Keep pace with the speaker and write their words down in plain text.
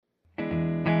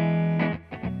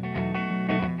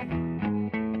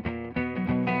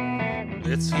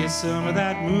Let's get some of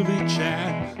that movie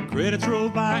chat. Credits roll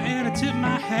by and I tip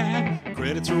my hat.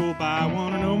 Credits roll by,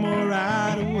 wanna know more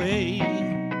right away.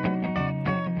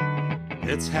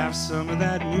 Let's have some of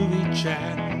that movie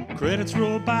chat. Credits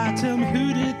roll by, tell me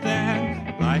who did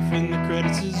that. Life in the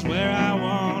credits is where I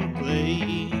wanna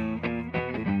play.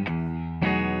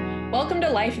 Welcome to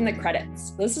Life in the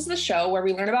Credits. This is the show where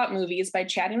we learn about movies by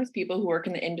chatting with people who work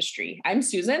in the industry. I'm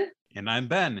Susan. And I'm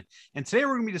Ben. And today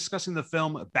we're going to be discussing the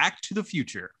film Back to the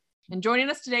Future. And joining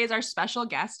us today is our special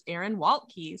guest, Aaron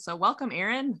Waltke. So welcome,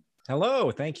 Aaron.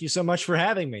 Hello. Thank you so much for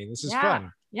having me. This is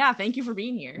fun. Yeah, thank you for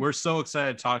being here. We're so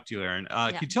excited to talk to you, Aaron.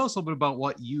 Can you tell us a little bit about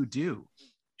what you do?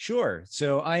 Sure.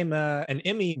 So I'm an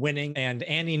Emmy-winning and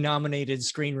Annie-nominated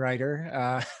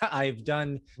screenwriter. I've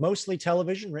done mostly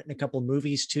television, written a couple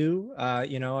movies too.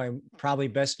 I'm probably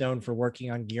best known for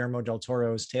working on Guillermo del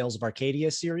Toro's Tales of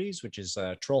Arcadia series, which is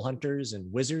Troll Hunters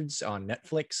and Wizards on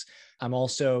Netflix. I'm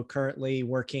also currently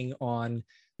working on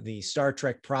the Star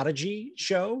Trek Prodigy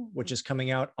show, which is coming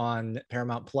out on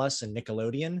Paramount Plus and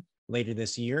Nickelodeon later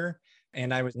this year.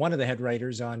 And I was one of the head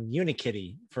writers on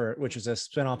Unikitty, which was a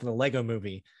spinoff of the Lego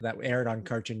movie that aired on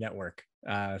Cartoon Network.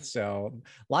 So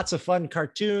lots of fun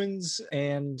cartoons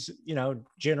and,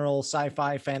 general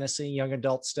sci-fi, fantasy, young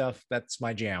adult stuff. That's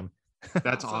my jam.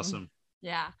 That's awesome.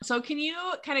 Yeah. So can you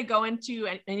kind of go into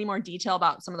any more detail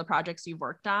about some of the projects you've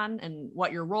worked on and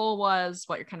what your role was,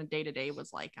 what your kind of day-to-day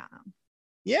was like on them?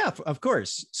 Yeah, of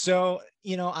course. So,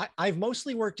 I've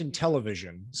mostly worked in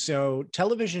television. So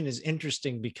television is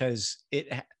interesting because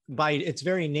by its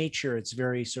very nature, it's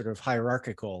very sort of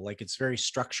hierarchical, like it's very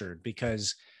structured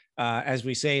because as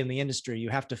we say in the industry, you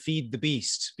have to feed the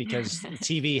beast because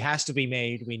TV has to be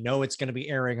made. We know it's going to be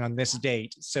airing on this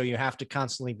date. So you have to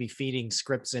constantly be feeding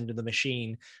scripts into the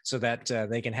machine so that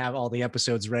they can have all the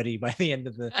episodes ready by the end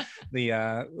of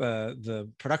the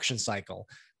production cycle.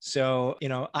 So,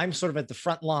 I'm sort of at the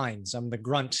front lines. I'm the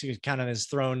grunt who kind of is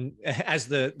thrown as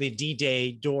the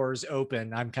D-Day doors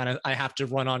open. I have to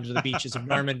run onto the beaches of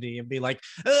Normandy and be like,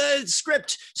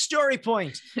 script, story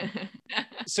point.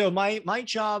 So my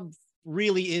job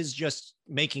really is just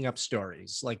making up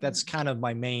stories. Like that's kind of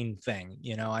my main thing.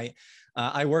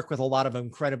 I work with a lot of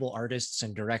incredible artists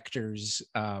and directors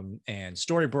and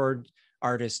storyboard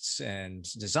artists and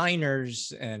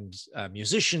designers and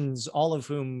musicians, all of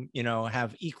whom,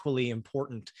 have equally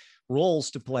important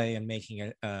roles to play in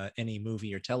making any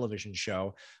movie or television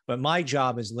show. But my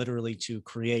job is literally to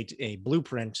create a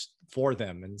blueprint for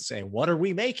them and say, what are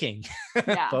we making,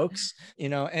 folks?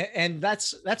 And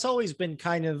that's always been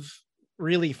kind of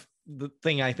really the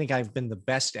thing I think I've been the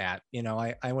best at.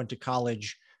 I went to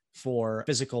college for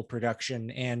physical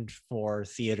production and for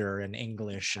theater and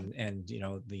English and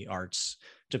the arts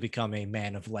to become a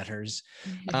man of letters.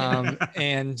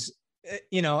 And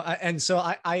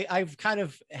so I've kind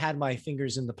of had my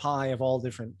fingers in the pie of all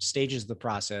different stages of the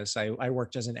process. I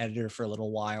worked as an editor for a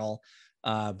little while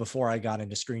before I got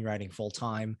into screenwriting full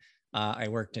time. I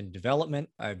worked in development.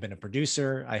 I've been a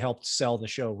producer. I helped sell the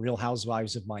show Real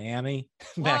Housewives of Miami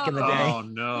back in the day. Oh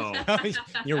no!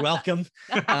 You're welcome.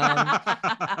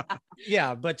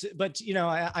 Yeah, but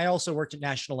I also worked at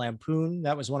National Lampoon.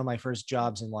 That was one of my first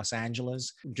jobs in Los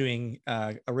Angeles, doing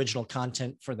original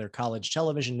content for their college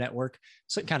television network.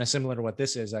 So kind of similar to what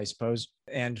this is, I suppose,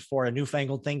 and for a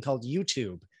newfangled thing called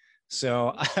YouTube.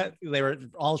 So they were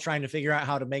all trying to figure out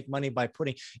how to make money by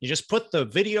you just put the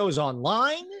videos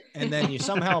online and then you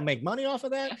somehow make money off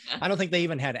of that. I don't think they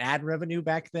even had ad revenue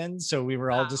back then. So we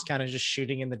were all just kind of just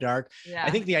shooting in the dark. Yeah. I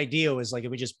think the idea was like,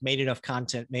 if we just made enough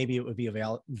content, maybe it would be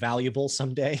valuable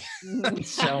someday.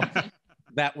 So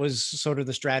that was sort of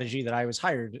the strategy that I was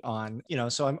hired on,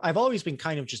 so I've always been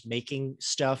kind of just making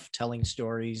stuff, telling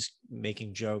stories,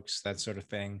 making jokes, that sort of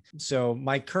thing. So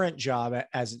my current job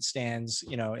as it stands,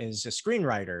 is a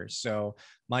screenwriter. So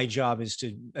my job is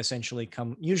to essentially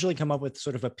usually come up with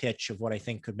sort of a pitch of what I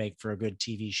think could make for a good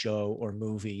TV show or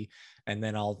movie. And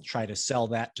then I'll try to sell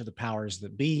that to the powers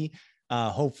that be.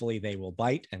 Hopefully they will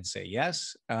bite and say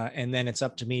yes. And then it's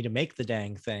up to me to make the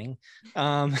dang thing.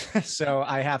 So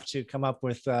I have to come up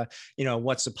with,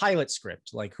 what's a pilot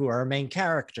script? Like, who are our main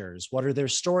characters? What are their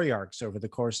story arcs over the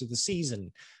course of the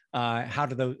season? How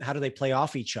do they play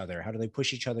off each other? How do they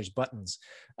push each other's buttons?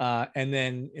 And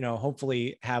then,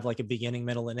 hopefully have like a beginning,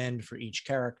 middle, and end for each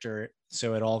character.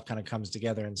 So it all kind of comes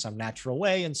together in some natural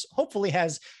way and hopefully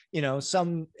has,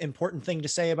 some important thing to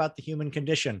say about the human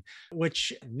condition,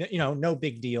 which, no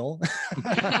big deal.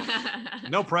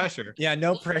 No pressure. Yeah,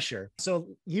 no pressure. So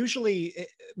usually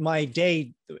my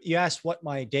day, you asked what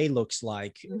my day looks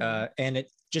like, and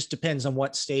it just depends on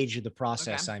what stage of the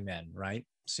process I'm in, right?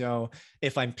 So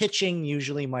if I'm pitching,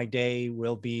 usually my day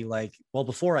will be like, well,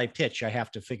 before I pitch, I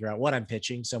have to figure out what I'm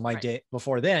pitching. So my day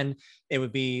before then, it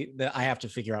would be that I have to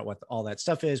figure out what all that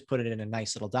stuff is, put it in a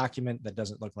nice little document that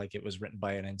doesn't look like it was written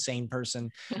by an insane person,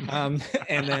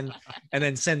 and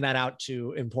then send that out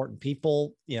to important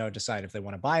people, decide if they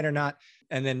want to buy it or not,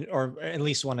 and then, or at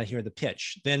least want to hear the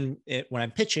pitch. Then when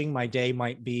I'm pitching, my day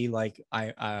might be like,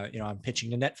 I'm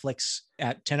pitching to Netflix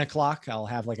at 10 o'clock. I'll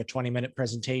have like a 20-minute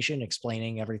presentation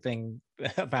explaining everything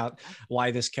about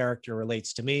why this character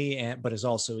relates to me, but is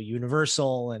also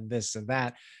universal and this and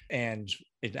that, and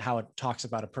how it talks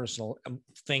about a personal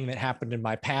thing that happened in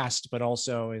my past, but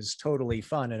also is totally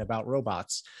fun and about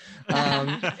robots.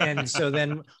 And so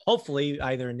then hopefully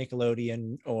either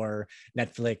Nickelodeon or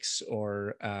Netflix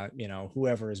or,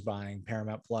 whoever is buying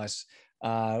Paramount Plus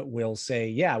will say,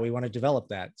 yeah, we want to develop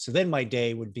that. So then my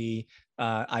day would be,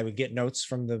 I would get notes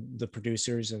from the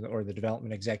producers or the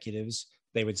development executives.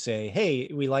 They would say, hey,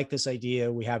 we like this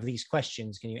idea. We have these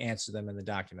questions. Can you answer them in the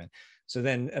document? So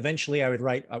then eventually I would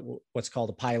write what's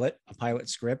called a pilot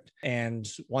script. And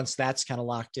once that's kind of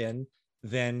locked in,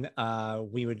 then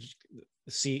we would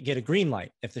get a green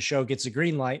light. If the show gets a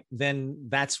green light, then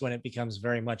that's when it becomes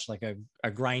very much like a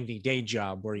grindy day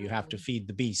job where you have to feed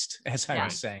the beast, as I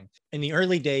was saying. In the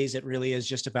early days, it really is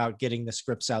just about getting the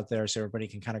scripts out there so everybody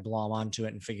can kind of glom onto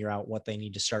it and figure out what they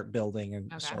need to start building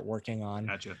and start working on.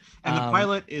 Gotcha. And the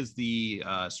pilot is the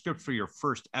script for your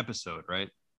first episode, right?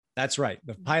 That's right.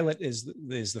 The pilot is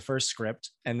the first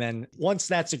script. And then once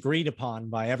that's agreed upon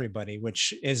by everybody,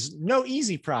 which is no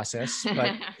easy process,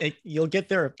 but you'll get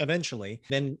there eventually,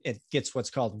 then it gets what's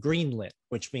called greenlit,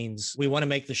 which means we want to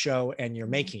make the show and you're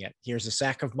making it. Here's a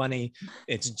sack of money.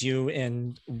 It's due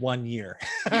in 1 year.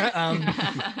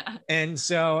 And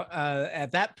so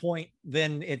at that point,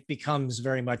 then it becomes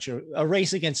very much a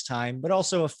race against time, but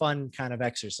also a fun kind of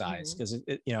exercise because,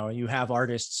 you have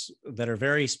artists that are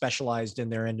very specialized in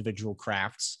their individual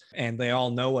crafts and they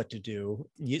all know what to do,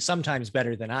 sometimes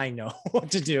better than I know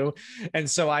what to do. And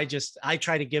so I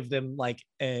try to give them like,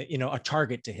 a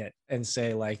target to hit and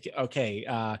say like, okay,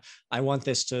 I want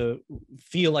this to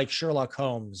feel like Sherlock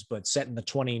Holmes, but set in the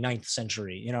 29th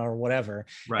century, or whatever.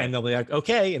 Right. And they'll be like,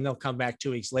 okay. And they'll come back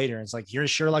 2 weeks later. And it's like, here's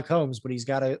Sherlock Holmes, but he's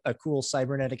got a cool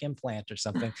cybernetic implant or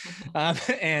something.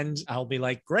 And I'll be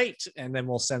like, great. And then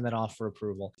we'll send that off for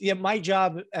approval. Yeah. My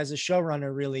job as a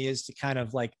showrunner really is to kind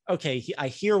of like, okay, I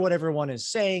hear what everyone is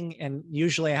saying. And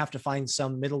usually I have to find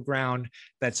some middle ground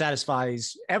that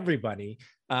satisfies everybody,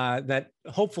 that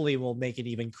hopefully will make it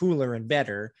even cooler and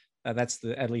better. That's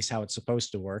at least how it's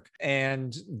supposed to work.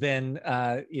 And then,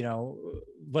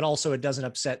 but also it doesn't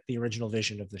upset the original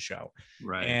vision of the show.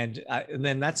 Right. And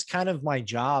then that's kind of my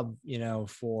job,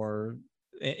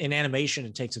 in animation,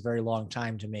 it takes a very long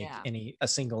time to make a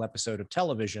single episode of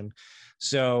television.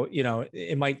 So,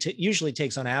 it might usually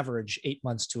takes on average 8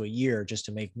 months to a year just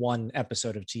to make one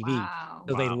episode of TV. Wow.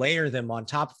 So they layer them on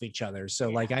top of each other. So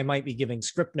like I might be giving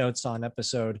script notes on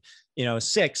episode,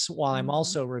 6 while I'm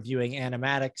also reviewing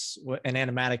animatics. An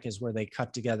animatic is where they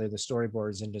cut together the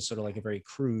storyboards into sort of like a very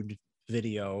crude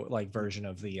video like version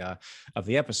of the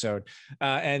episode,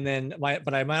 and then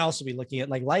but I might also be looking at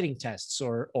like lighting tests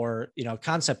or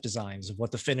concept designs of what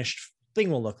the finished thing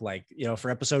will look like, for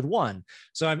episode 1.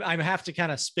 So I have to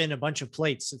kind of spin a bunch of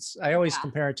plates. I always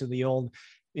compare it to the old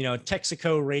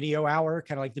Texaco radio hour,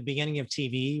 kind of like the beginning of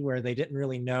TV where they didn't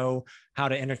really know how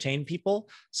to entertain people.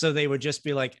 So they would just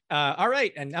be like, all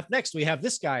right. And up next we have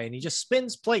this guy and he just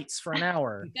spins plates for an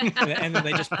hour. And then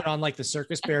they just put on like the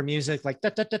Circus Bear music, like, da,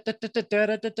 da, da, da, da, da,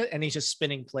 da, da, da, and he's just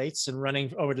spinning plates and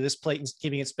running over to this plate and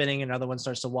keeping it spinning. Another one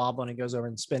starts to wobble and he goes over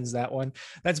and spins that one.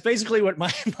 That's basically what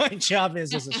my job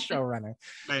is as a showrunner.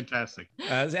 Fantastic.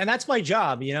 And that's my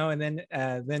job, and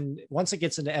then once it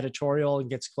gets into editorial and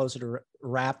gets closer to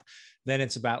wrap, then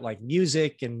it's about like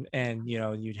music and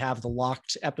you'd have the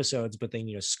locked episodes, but they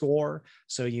need a score.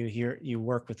 So you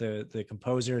work with the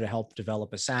composer to help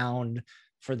develop a sound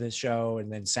for the show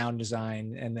and then sound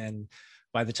design. And then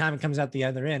by the time it comes out the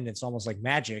other end, it's almost like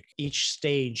magic. Each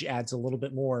stage adds a little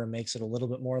bit more and makes it a little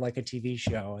bit more like a TV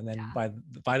show. And then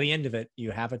by the end of it,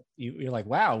 you have it, you're like,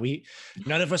 wow,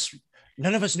 none of us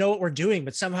know what we're doing,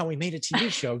 but somehow we made a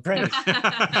TV show. Great.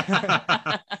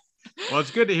 Well,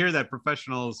 it's good to hear that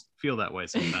professionals feel that way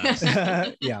sometimes.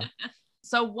 Yeah.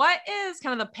 So what is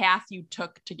kind of the path you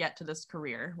took to get to this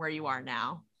career where you are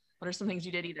now? What are some things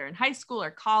you did either in high school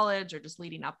or college or just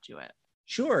leading up to it?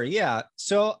 Sure. Yeah.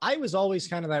 So I was always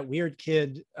kind of that weird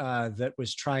kid that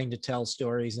was trying to tell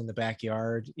stories in the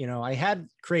backyard. I had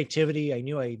creativity. I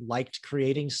knew I liked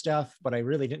creating stuff, but I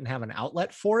really didn't have an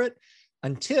outlet for it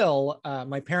until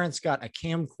my parents got a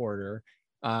camcorder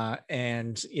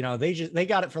And they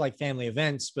got it for like family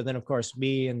events, but then of course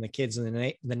me and the kids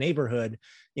in the neighborhood,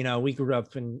 we grew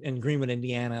up in Greenwood,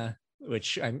 Indiana,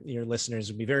 which your listeners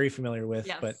would be very familiar with.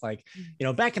 Yes. But like,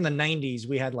 back in the 90s,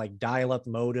 we had like dial-up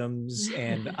modems,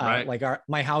 and Right. like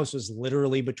my house was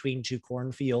literally between two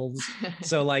cornfields.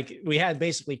 So like we had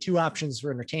basically two options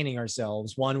for entertaining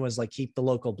ourselves. One was like keep the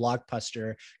local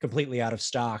Blockbuster completely out of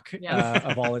stock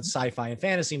of all its sci-fi and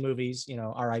fantasy movies,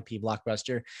 R.I.P.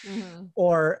 Blockbuster.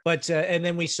 And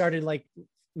then we started like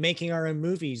making our own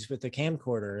movies with the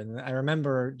camcorder. And I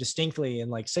remember distinctly in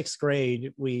like 6th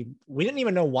grade, we didn't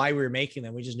even know why we were making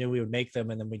them. We just knew we would make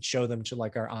them, and then we'd show them to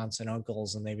like our aunts and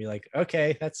uncles, and they'd be like,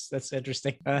 okay, that's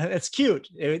interesting. That's cute.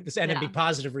 It'd be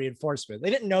positive reinforcement. They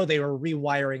didn't know they were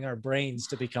rewiring our brains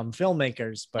to become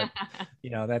filmmakers, but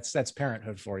that's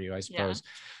parenthood for you, I suppose.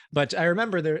 But I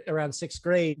remember there around 6th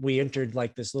grade, we entered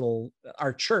like this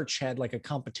our church had like a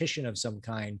competition of some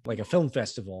kind, like a film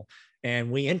festival.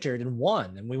 And we entered and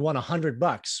won, and we won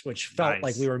 $100, which felt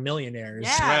like we were millionaires.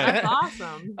 Yeah, that's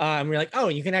awesome. And we're like, oh,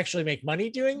 you can actually make money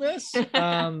doing this.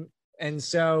 And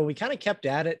so we kind of kept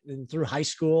at it, and through high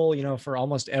school, for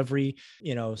almost every,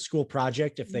 school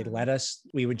project, if they'd let us,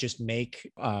 we would just make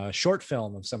a short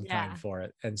film of some kind for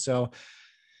it. And so,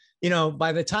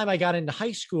 by the time I got into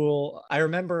high school, I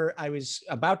remember I was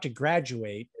about to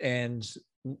graduate, and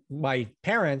my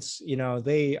parents,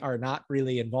 they are not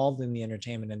really involved in the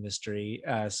entertainment industry.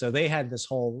 So they had this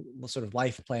whole sort of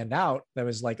life planned out that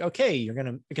was like, okay,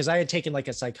 because I had taken like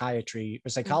a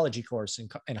psychology course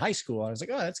in high school. I was like,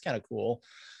 oh, that's kind of cool.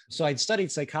 So I'd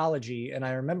studied psychology, and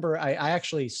I remember I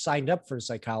actually signed up for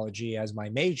psychology as my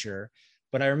major,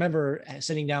 but I remember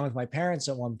sitting down with my parents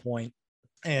at one point,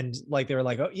 and like they were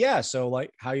like, oh yeah, so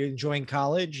like how are you enjoying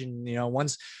college? And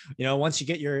once you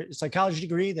get your psychology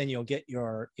degree, then you'll get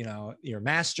your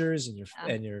master's and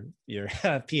your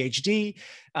PhD,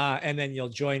 and then you'll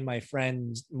join my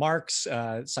friend Mark's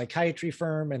psychiatry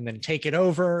firm and then take it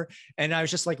over. And I was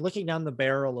just like looking down the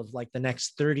barrel of like the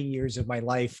next 30 years of my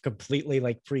life, completely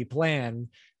like pre-planned.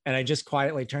 And I just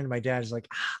quietly turned to my dad. I was like,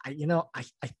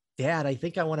 Dad, I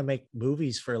think I want to make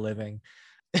movies for a living.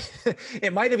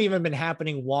 It might have even been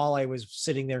happening while I was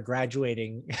sitting there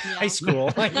graduating high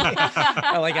school. I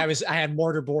had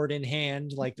mortarboard in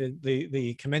hand, like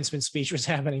the commencement speech was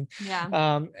happening.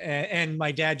 And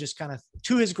my dad just kind of,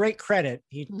 to his great credit,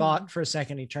 he thought for a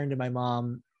second, he turned to my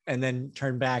mom and then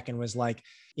turned back and was like,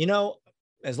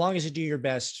 as long as you do your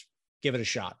best, give it a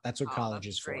shot. That's what college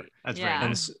is for. That's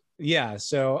right.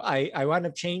 So I wound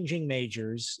up changing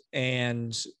majors,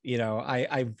 and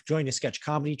I joined a sketch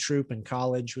comedy troupe in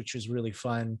college, which was really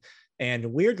fun,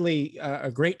 and weirdly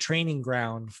a great training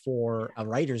ground for a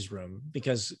writer's room,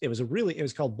 because it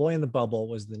was called Boy in the Bubble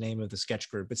was the name of the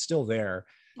sketch group. It's still there.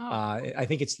 I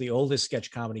think it's the oldest sketch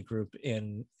comedy group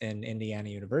in Indiana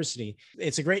University.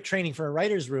 It's a great training for a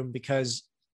writer's room because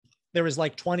there was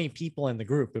like 20 people in the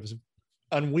group. It was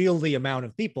unwieldy amount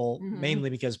of people, mainly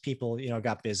because people,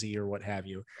 got busy or what have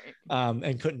you,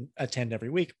 and couldn't attend every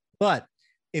week. But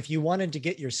if you wanted to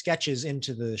get your sketches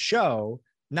into the show,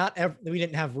 we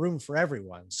didn't have room for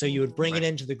everyone. So you would bring it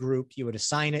into the group, you would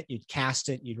assign it, you'd cast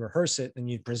it, you'd rehearse it,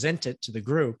 and you'd present it to the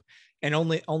group. And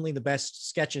only the best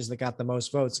sketches that got the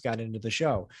most votes got into the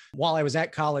show. While I was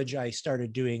at college, I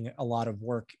started doing a lot of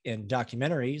work in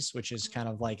documentaries, which is kind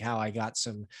of like how I got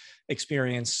some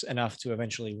experience enough to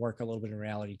eventually work a little bit in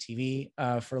reality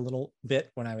TV for a little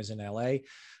bit when I was in LA.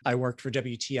 I worked for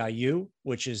WTIU,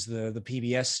 which is the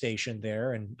PBS station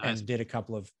there, and did a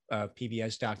couple of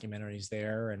PBS documentaries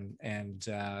there. And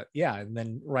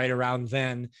then right around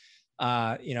then,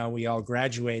 we all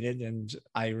graduated, and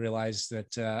I realized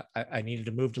that I needed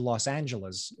to move to Los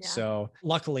Angeles. So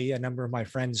luckily, a number of my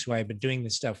friends who I had been doing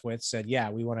this stuff with said, yeah,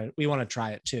 we want to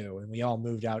try it too. And we all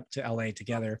moved out to LA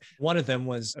together. One of them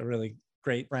was a really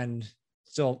great friend,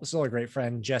 still a great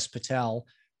friend, Jess Patel.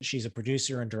 She's a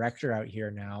producer and director out here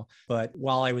now. But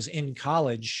while I was in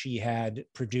college, she had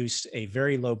produced a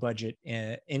very low budget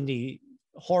indie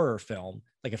horror film,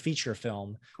 like a feature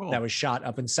film that was shot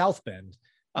up in South Bend.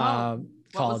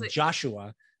 Called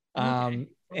Joshua.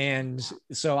 And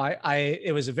so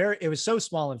it was so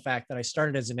small, in fact, that I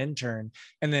started as an intern,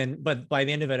 but by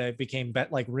the end of it, I became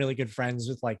like really good friends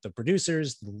with like the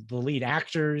producers, the lead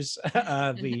actors,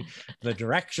 the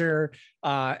director.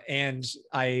 And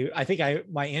I think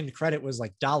my end credit was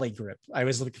like dolly grip. I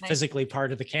was like physically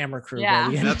part of the camera crew. Yeah.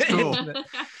 That's cool.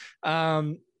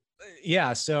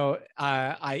 So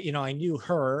I knew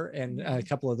her and a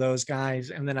couple of those guys,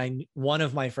 and then one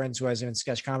of my friends who I was in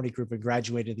sketch comedy group had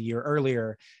graduated the year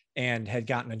earlier and had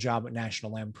gotten a job at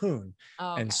National Lampoon.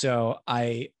 And so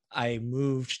I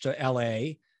moved to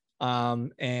LA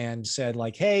and said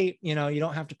like, hey, you know, you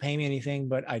don't have to pay me anything,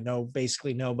 but I know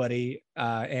basically nobody.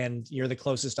 And you're the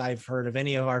closest I've heard of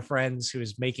any of our friends who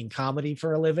is making comedy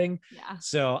for a living. Yeah.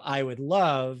 So I would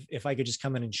love if I could just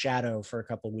come in and shadow for a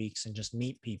couple of weeks and just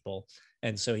meet people.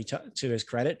 And so to his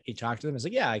credit, he talked to them. He's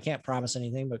like, yeah, I can't promise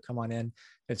anything, but come on in.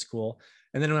 It's cool.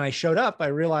 And then when I showed up, I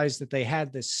realized that they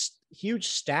had this huge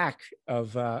stack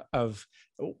of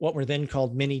what were then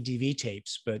called mini DV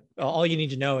tapes. But all you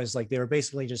need to know is like, they were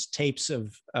basically just tapes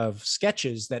of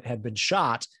sketches that had been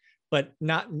shot, but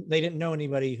they didn't know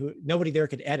nobody there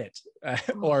could edit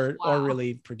or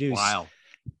really produce.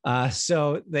 Wow.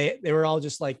 So they were all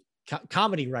just like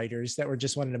comedy writers that were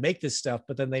just wanting to make this stuff,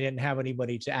 but then they didn't have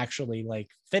anybody to actually like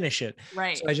finish it.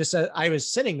 Right. So I just said, I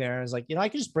was sitting there, I was like, you know, I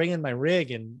could just bring in my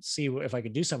rig and see if I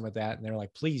could do something with that. And they're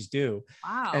like, please do.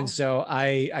 Wow. And so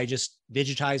I just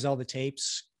digitized all the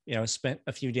tapes, you know, spent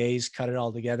a few days, cut it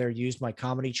all together, used my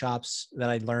comedy chops that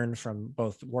I'd learned from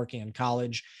both working in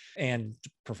college and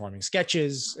performing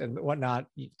sketches and whatnot,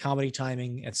 comedy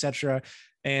timing, etc.,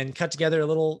 and cut together a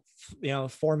little, you know,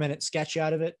 4-minute sketch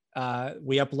out of it.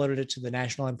 We uploaded it to the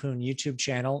National Lampoon YouTube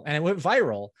channel and it went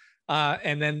viral.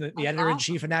 And then the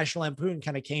editor-in-chief of National Lampoon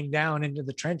kind of came down into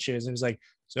the trenches and was like,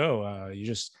 so you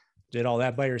just did all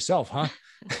that by yourself, huh?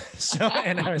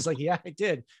 And I was like, yeah, I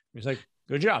did. He was like,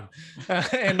 good job.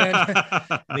 And then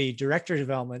the director of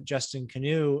development, Justin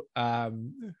Canoe,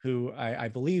 who I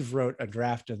believe wrote a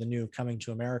draft of the new Coming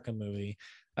to America movie,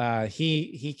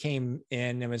 he came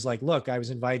in and was like, look, I was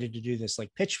invited to do this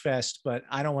like pitch fest, but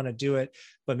I don't want to do it,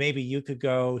 but maybe you could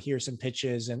go hear some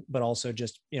pitches but also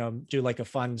just, you know, do like a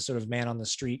fun sort of man on the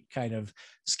street kind of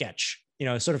sketch, you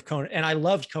know, sort of Conan. And I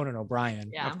loved Conan O'Brien.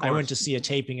 Yeah, I went to see a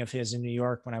taping of his in New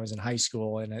York when I was in high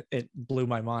school and it blew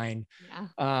my mind.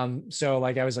 Yeah. So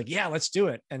like, I was like, yeah, let's do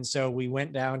it. And so we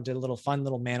went down, did a little fun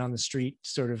little man on the street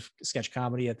sort of sketch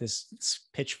comedy at this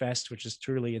pitch fest, which is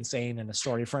truly insane and a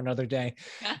story for another day.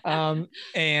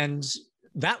 And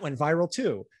that went viral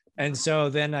too. And so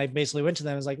then I basically went to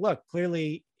them and was like, look,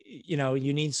 clearly, you know,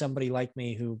 you need somebody like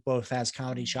me who both has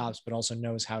comedy chops, but also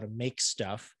knows how to make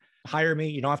stuff. Hire me.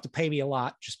 You don't have to pay me a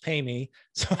lot. Just pay me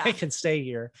so I can stay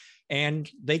here. And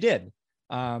they did.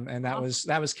 And that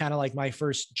was kind of like my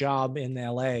first job in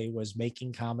LA, was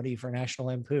making comedy for National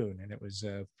Lampoon. And it was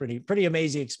a pretty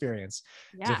amazing experience.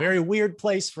 Yeah. It's a very weird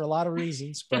place for a lot of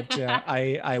reasons, but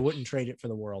I wouldn't trade it for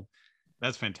the world.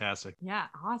 That's fantastic. Yeah.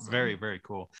 Awesome. Very, very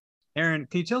cool. Aaron,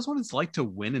 can you tell us what it's like to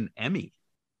win an Emmy?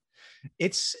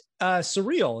 It's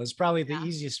surreal is probably the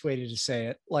easiest way to say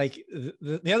it. Like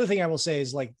the other thing I will say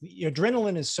is like the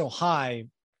adrenaline is so high,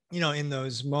 you know, in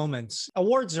those moments.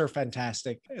 Awards are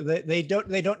fantastic. They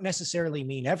don't necessarily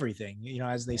mean everything, you know,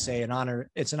 as they say,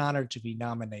 it's an honor to be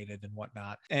nominated and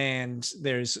whatnot. And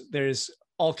there's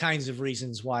all kinds of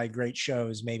reasons why great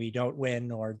shows maybe don't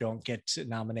win or don't get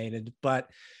nominated, but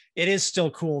it is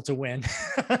still cool to win.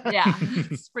 Yeah,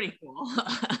 it's pretty cool.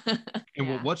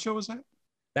 And what show was that?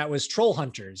 That was Troll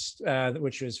Hunters,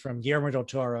 which was from Guillermo del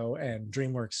Toro and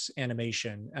DreamWorks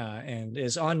Animation, and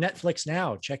is on Netflix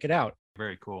now. Check it out.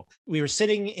 Very cool. We were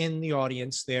sitting in the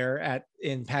audience there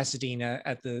in Pasadena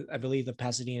at I believe the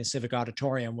Pasadena Civic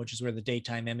Auditorium, which is where the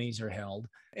daytime Emmys are held.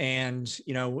 And,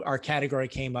 you know, our category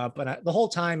came up, and the whole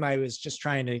time I was just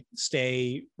trying to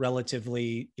stay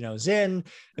relatively, you know, zen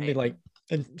and be like,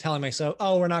 and telling myself,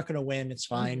 oh, we're not going to win. It's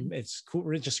fine. Mm-hmm. It's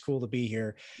cool. It's just cool to be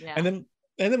here. Yeah. And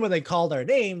then when they called our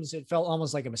names, it felt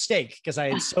almost like a mistake because I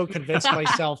had so convinced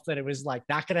myself that it was like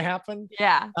not going to happen.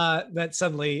 Yeah. That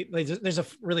suddenly there's a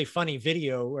really funny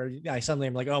video where I suddenly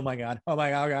am like, oh my God.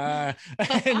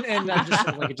 and I'm just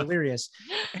sort of like delirious.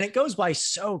 And it goes by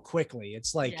so quickly.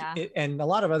 It's like, and a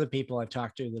lot of other people I've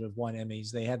talked to that have won Emmys,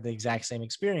 they had the exact same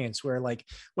experience where like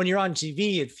when you're on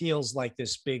TV, it feels like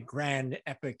this big, grand,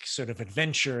 epic sort of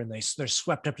adventure, and they're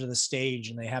swept up to the stage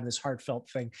and they have this heartfelt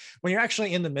thing. When you're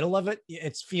actually in the middle of it,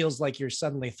 it feels like you're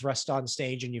suddenly thrust on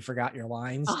stage and you forgot your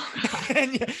lines.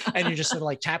 and you're just sort of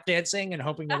like tap dancing and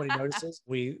hoping nobody notices.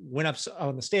 We went up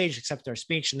on the stage, accepted our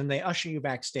speech, and then they usher you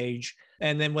backstage.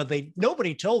 And then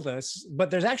nobody told us, but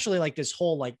there's actually like this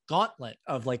whole like gauntlet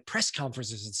of like press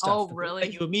conferences and stuff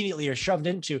that you immediately are shoved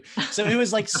into. So it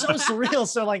was like so surreal.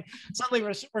 So like suddenly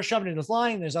we're shoved into this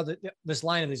line. There's this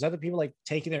line of these other people like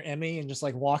taking their Emmy and just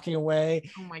like walking away.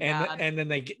 Oh my God. And then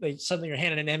they suddenly you're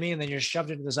handed an Emmy, and then you're shoved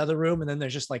into this other room, and then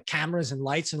there's just like cameras and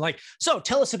lights and like, so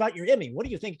tell us about your Emmy. What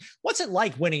do you think? What's it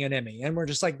like winning an Emmy? And we're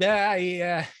just like,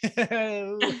 yeah.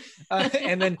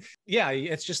 And then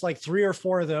it's just like 3 or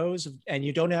 4 of those. And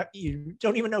you don't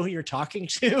even know who you're talking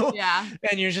to. Yeah.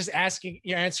 And you're just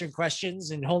answering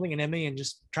questions and holding an Emmy and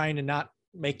just trying to not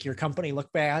make your company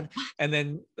look bad. And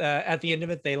then at the end of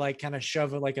it, they like kind of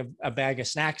shove like a bag of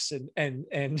snacks and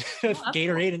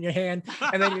Gatorade in your hand,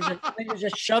 and then you're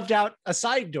just shoved out a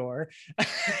side door.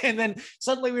 And then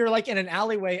suddenly we were like in an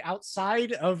alleyway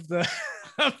outside of the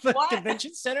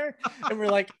convention center, and we're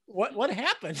like, what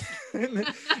happened?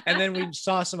 And then we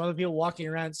saw some other people walking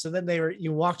around. So then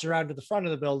you walked around to the front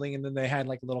of the building, and then they had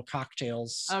like little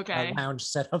cocktails lounge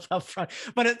set up front.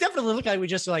 But it definitely looked like we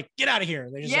just were like, get out of here.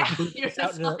 They just like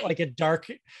out into like a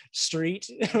dark street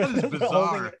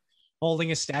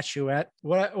holding a statuette.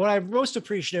 What I'm most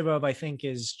appreciative of, I think,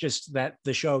 is just that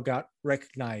the show got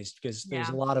recognized, because there's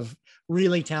a lot of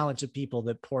really talented people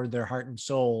that poured their heart and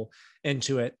soul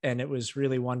into it, and it was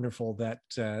really wonderful that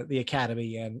the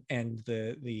Academy and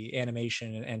the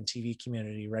animation and TV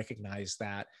community recognized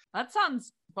that. That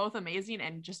sounds both amazing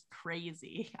and just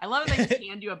crazy. I love that they just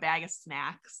hand you a bag of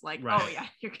snacks, like, oh yeah,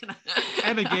 you're gonna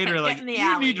and a Gator, like,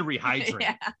 you need to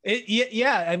rehydrate.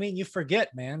 Yeah, I mean, you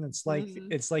forget, man. It's like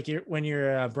it's like when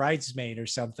you're a bridesmaid or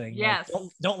something. Yes. Like,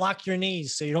 don't lock your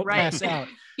knees so you don't pass out.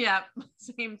 Yeah,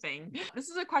 same thing. This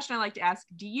is a question I like to ask.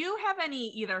 Do you have any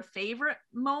either favorite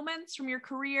moments from your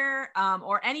career,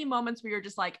 or any moments where you're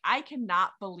just like, I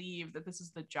cannot believe that this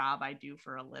is the job I do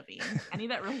for a living? Any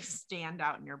that really stand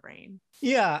out in your brain?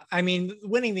 Yeah, I mean,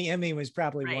 winning the Emmy was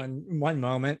probably one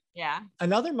moment. Yeah.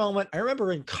 Another moment, I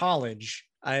remember in college,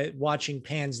 watching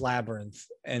Pan's Labyrinth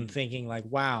and thinking like,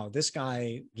 wow, this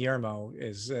guy Guillermo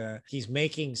is he's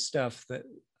making stuff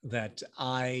that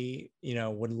I,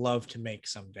 would love to make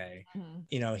someday.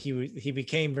 He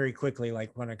became very quickly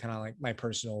like one of kind of like my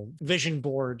personal vision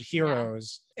board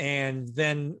heroes. And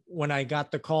then when I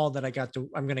got the call that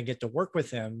I'm going to get to work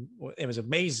with him, it was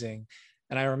amazing.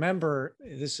 And I remember,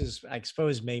 this is, I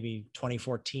suppose, maybe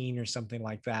 2014 or something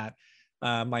like that.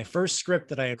 My first script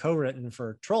that I had co-written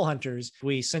for Troll Hunters,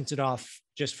 we sent it off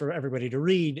just for everybody to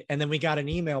read. And then we got an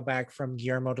email back from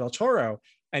Guillermo del Toro.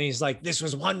 And he's like, this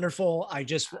was wonderful. I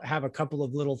just have a couple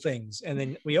of little things. And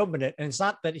then we opened it. And it's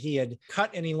not that he had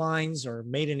cut any lines or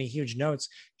made any huge notes.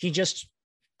 He just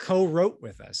co-wrote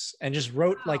with us and just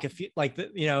wrote like a few,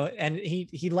 and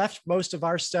he left most of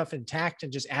our stuff intact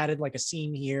and just added like a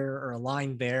scene here or a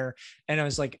line there. And I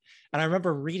was like, and I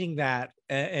remember reading that,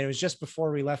 and it was just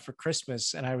before we left for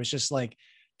Christmas. And I was just like,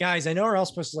 guys, I know we're all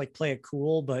supposed to like play it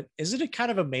cool, but isn't it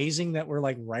kind of amazing that we're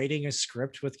like writing a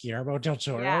script with Guillermo del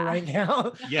Toro right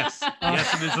now? Yes.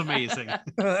 Yes, it is amazing.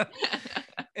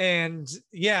 And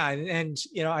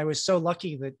I was so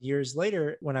lucky that years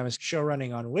later, when I was show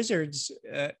running on Wizards,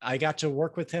 I got to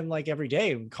work with him like every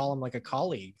day and call him like a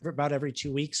colleague. For about every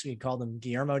 2 weeks, we'd call them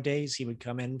Guillermo days. He would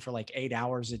come in for like 8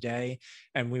 hours a day,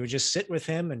 and we would just sit with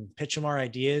him and pitch him our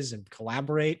ideas and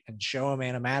collaborate and show him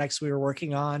animatics we were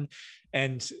working on.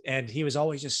 And he was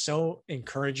always just so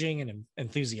encouraging and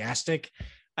enthusiastic.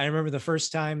 I remember the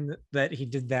first time that he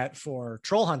did that for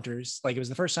Troll Hunters, like it was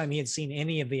the first time he had seen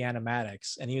any of the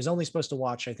animatics, and he was only supposed to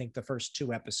watch, I think, the first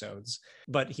 2 episodes,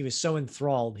 but he was so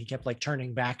enthralled. He kept like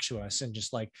turning back to us and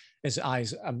just like his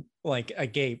eyes like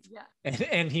agape. Yeah.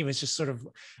 And he was just sort of,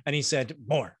 and he said,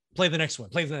 more, play the next one.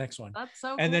 That's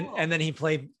so and cool. then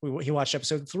he watched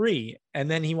episode 3, and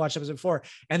then he watched episode 4,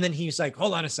 and then he was like,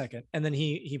 hold on a second. And then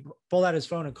he pulled out his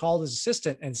phone and called his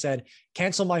assistant and said,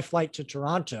 cancel my flight to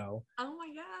Toronto. Oh my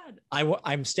God.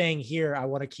 I'm staying here. I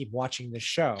want to keep watching this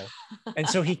show. And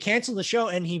so he canceled the show,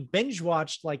 and he binge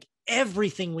watched like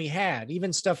everything we had,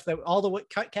 even stuff that all the way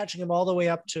catching him all the way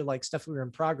up to like stuff we were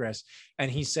in progress. And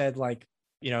he said like,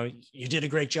 you did a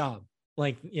great job.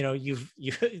 Like,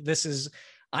 this is,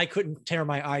 I couldn't tear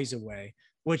my eyes away,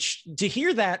 which to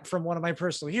hear that from one of my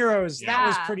personal heroes, that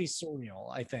was pretty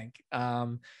surreal, I think.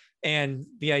 And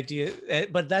the idea,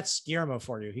 but that's Guillermo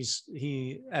for you.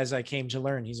 He, as I came to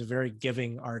learn, he's a very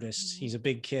giving artist. He's a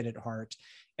big kid at heart,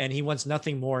 and he wants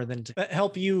nothing more than to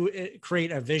help you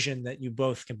create a vision that you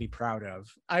both can be proud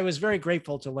of. I was very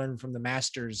grateful to learn from the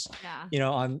masters,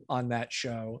 on that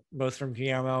show, both from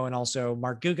Guillermo and also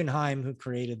Mark Guggenheim, who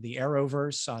created the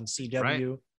Arrowverse on CW.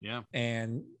 Right. Yeah.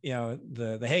 And,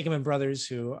 the Hageman brothers,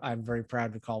 who I'm very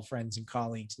proud to call friends and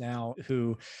colleagues now,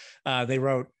 who they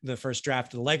wrote the first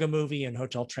draft of the Lego movie and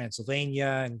Hotel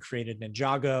Transylvania, and created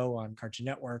Ninjago on Cartoon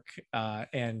Network,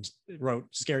 and wrote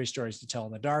Scary Stories to Tell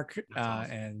in the Dark,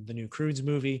 awesome. And the new Croods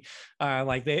movie.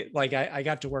 I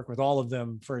got to work with all of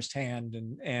them firsthand,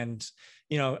 and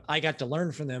I got to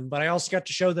learn from them, but I also got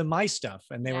to show them my stuff,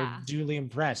 and they were Yeah. duly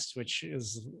impressed, which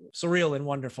is surreal and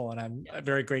wonderful. And I'm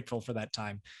very grateful for that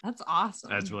time. That's awesome.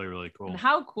 That's really, really cool. And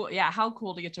how cool. Yeah. How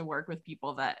cool to get to work with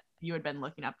people that you had been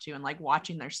looking up to and like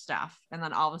watching their stuff. And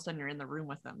then all of a sudden you're in the room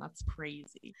with them. That's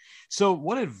crazy. So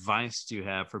what advice do you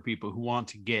have for people who want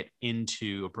to get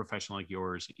into a profession like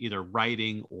yours, either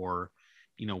writing or,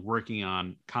 working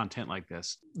on content like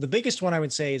this? The biggest one I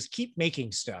would say is keep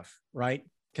making stuff, right?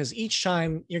 Because each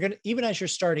time even as you're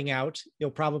starting out,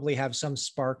 you'll probably have some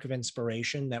spark of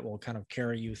inspiration that will kind of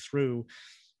carry you through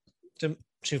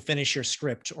to finish your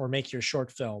script or make your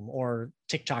short film or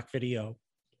TikTok video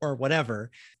or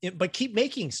whatever. But keep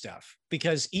making stuff,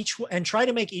 because and try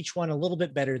to make each one a little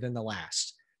bit better than the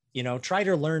last. Try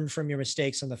to learn from your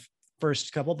mistakes on the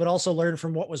first couple, but also learn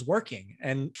from what was working,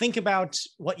 and think about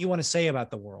what you want to say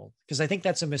about the world. Because I think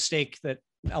that's a mistake that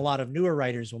a lot of newer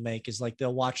writers will make, is like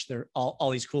they'll watch all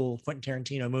these cool Quentin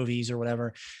Tarantino movies or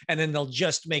whatever, and then they'll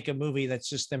just make a movie that's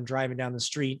just them driving down the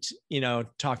street,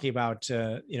 talking about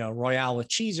Royale with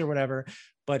cheese or whatever,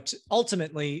 but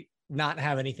ultimately not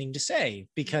have anything to say,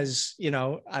 because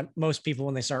most people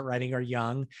when they start writing are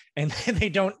young and they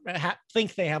don't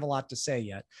think they have a lot to say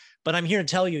yet. But I'm here to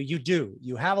tell you,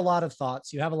 you have a lot of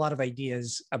thoughts, you have a lot of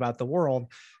ideas about the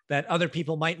world that other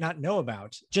people might not know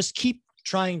about. Just keep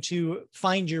trying to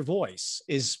find your voice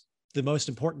is the most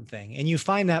important thing. And you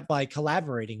find that by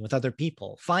collaborating with other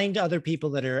people. Find other people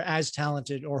that are as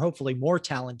talented or hopefully more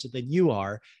talented than you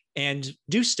are, and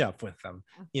do stuff with them.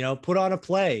 Put on a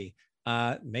play,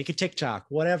 make a TikTok,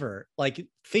 whatever. Like,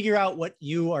 figure out what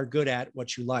you are good at,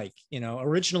 what you like.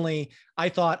 Originally I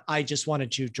thought I just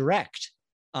wanted to direct,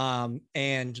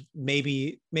 and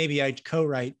maybe I'd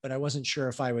co-write, but I wasn't sure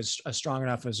if I was strong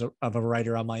enough of a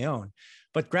writer on my own.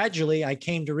 But gradually I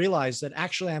came to realize that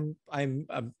actually I'm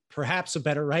perhaps a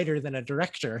better writer than a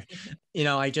director.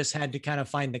 I just had to kind of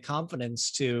find the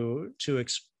confidence to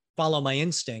follow my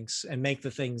instincts and make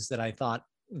the things that I thought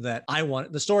that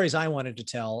the stories I wanted to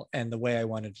tell and the way I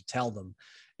wanted to tell them.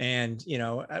 And,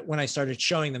 when I started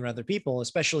showing them to other people,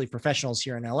 especially professionals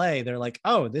here in LA, they're like,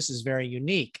 oh, this is very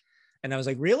unique. And I was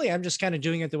like, really? I'm just kind of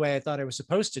doing it the way I thought I was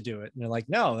supposed to do it. And they're like,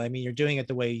 no, I mean, you're doing it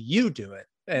the way you do it.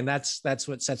 And that's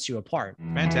what sets you apart.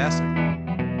 Fantastic.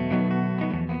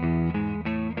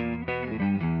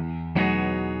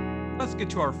 Let's get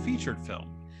to our featured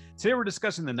film. Today we're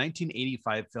discussing the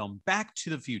 1985 film Back to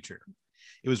the Future.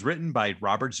 It was written by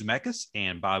Robert Zemeckis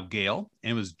and Bob Gale,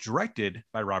 and it was directed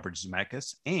by Robert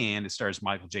Zemeckis, and it stars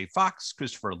Michael J. Fox,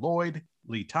 Christopher Lloyd,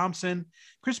 Lee Thompson,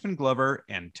 Crispin Glover,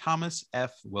 and Thomas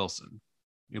F. Wilson.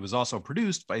 It was also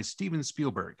produced by Steven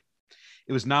Spielberg.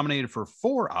 It was nominated for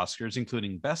 4 Oscars,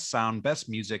 including Best Sound, Best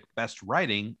Music, Best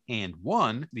Writing, and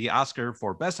won the Oscar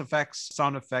for Best Effects,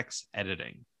 Sound Effects,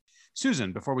 Editing.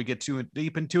 Susan, before we get too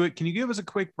deep into it, can you give us a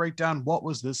quick breakdown? What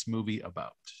was this movie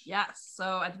about? Yes.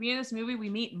 So at the beginning of this movie, we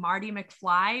meet Marty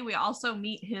McFly. We also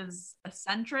meet his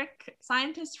eccentric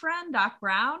scientist friend, Doc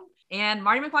Brown. And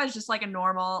Marty McFly is just like a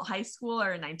normal high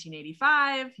schooler in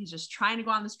 1985. He's just trying to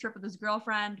go on this trip with his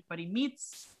girlfriend, but he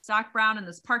meets Doc Brown in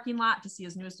this parking lot to see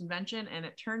his newest invention. And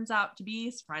it turns out to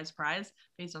be, surprise, surprise,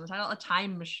 based on the title, a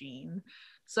time machine.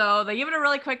 So they give it a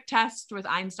really quick test with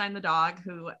Einstein the dog,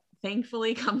 who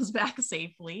thankfully comes back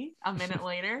safely a minute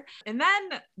later. And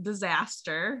then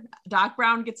disaster. Doc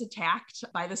Brown gets attacked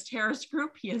by this terrorist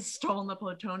group he has stolen the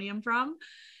plutonium from.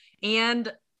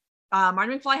 And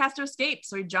Marty McFly has to escape.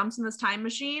 So he jumps in this time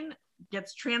machine,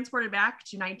 gets transported back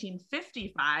to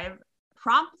 1955,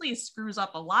 promptly screws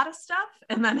up a lot of stuff,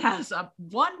 and then has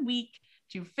 1 week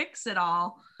to fix it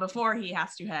all before he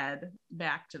has to head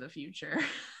back to the future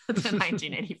to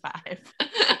 1985.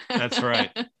 That's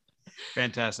right.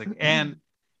 Fantastic. And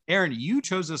Aaron, you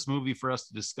chose this movie for us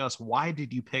to discuss. Why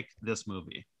did you pick this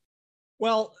movie?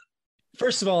 Well,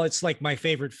 first of all, it's like my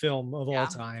favorite film of all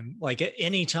time. Like at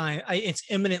any time, it's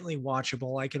eminently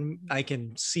watchable. I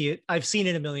can see it. I've seen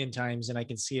it a million times, and I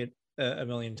can see it a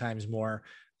million times more.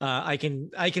 I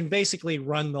can basically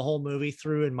run the whole movie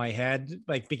through in my head,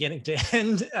 like beginning to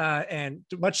end, and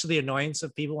much to the annoyance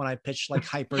of people when I pitch like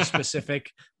hyper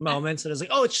specific moments. And it's like,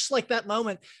 oh, it's just like that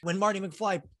moment when Marty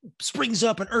McFly springs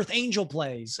up and Earth Angel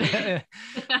plays.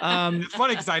 It's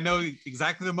funny because I know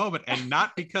exactly the moment, and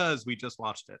not because we just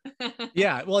watched it.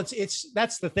 Yeah, well,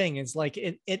 that's the thing. It's like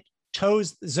it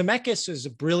toes. Zemeckis is a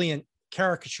brilliant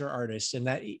caricature artist, and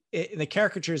that the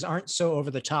caricatures aren't so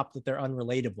over the top that they're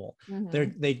unrelatable.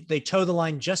 Mm-hmm. They toe the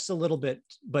line just a little bit,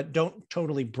 but don't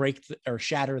totally break or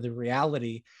shatter the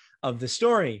reality of the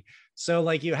story. So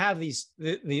like you have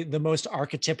the most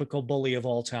archetypical bully of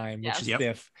all time, which is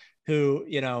Biff, who,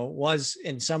 you know, was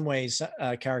in some ways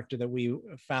a character that we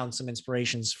found some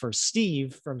inspirations for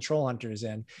Steve from Trollhunters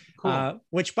in. Cool.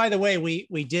 Which, by the way,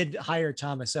 we did hire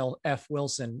Thomas F.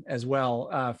 Wilson as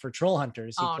well for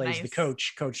Trollhunters. He plays the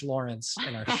Coach Lawrence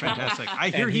in our show. Fantastic. I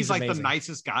hear he's like amazing. the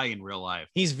nicest guy in real life.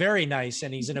 He's very nice,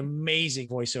 and he's an amazing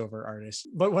voiceover artist.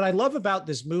 But what I love about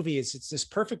this movie is it's this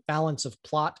perfect balance of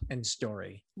plot and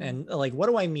story. And like, what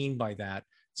do I mean by that?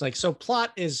 It's like, so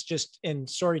plot is just, in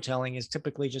storytelling, is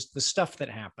typically just the stuff that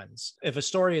happens. If a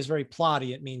story is very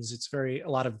plotty, it means it's a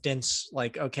lot of dense,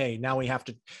 like, okay, now we have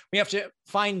to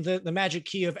find the magic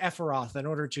key of Ephiroth in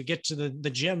order to get to the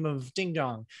gem of Ding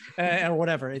Dong, or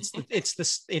whatever. It's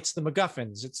the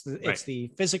MacGuffins. It's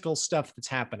the physical stuff that's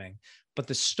happening. But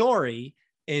the story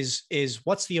is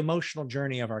what's the emotional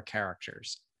journey of our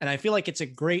characters. And I feel like it's a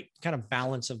great kind of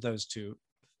balance of those two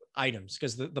items,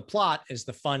 because the plot is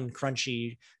the fun,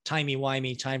 crunchy,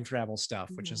 timey-wimey time travel stuff,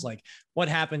 which is like, what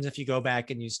happens if you go back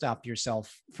and you stop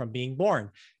yourself from being born?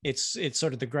 It's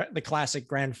sort of the classic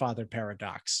grandfather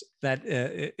paradox that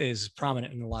is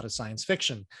prominent in a lot of science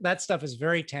fiction. That stuff is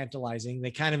very tantalizing. They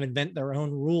kind of invent their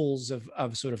own rules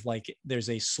of sort of like, there's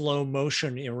a slow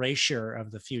motion erasure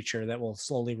of the future that will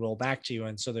slowly roll back to you.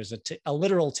 And so there's a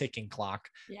literal ticking clock,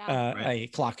 a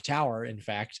clock tower, in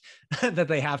fact, that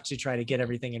they have to try to get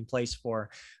everything in place for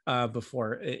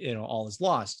before, you know, all is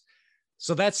lost.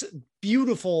 So that's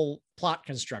beautiful plot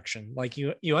construction. Like,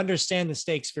 you understand the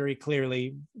stakes very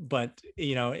clearly, but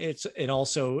you know, it's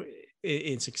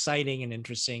exciting and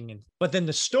interesting. But then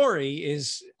the story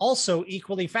is also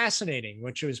equally fascinating,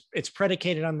 it's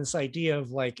predicated on this idea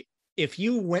of like, if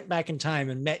you went back in time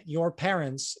and met your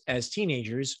parents as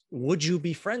teenagers, would you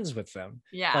be friends with them?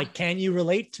 Yeah. Like, can you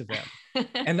relate to them?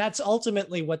 And that's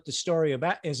ultimately what the story is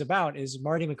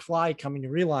Marty McFly coming to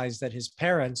realize that his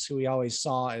parents, who he always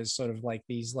saw as sort of like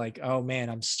these, like, oh man,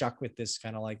 I'm stuck with this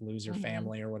kind of like loser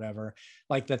family or whatever,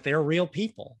 like that they're real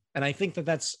people. And I think that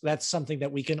that's something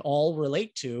that we can all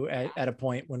relate to at a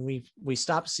point when we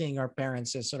stop seeing our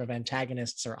parents as sort of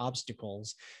antagonists or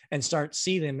obstacles and start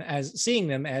seeing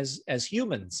them as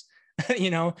humans.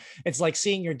 You know, it's like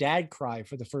seeing your dad cry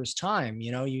for the first time.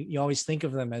 You know, you always think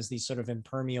of them as these sort of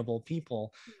impermeable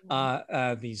people,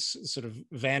 these sort of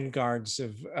vanguards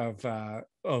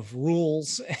of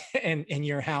rules in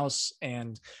your house,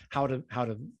 and how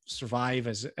to survive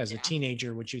as a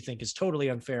teenager, which you think is totally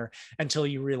unfair until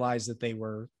you realize that they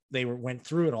went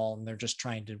through it all and they're just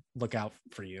trying to look out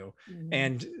for you.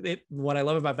 And what I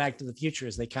love about Back to the Future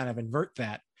is they kind of invert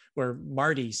that, where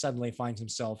Marty suddenly finds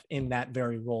himself in that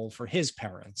very role for his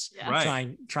parents,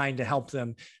 trying to help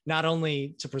them, not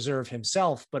only to preserve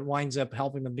himself, but winds up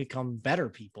helping them become better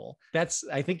people.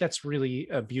 I think that's really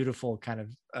a beautiful kind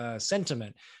of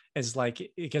sentiment, is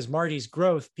like, because Marty's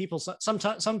growth,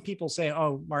 some people say,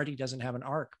 oh, Marty doesn't have an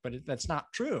arc, but that's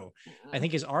not true. I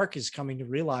think his arc is coming to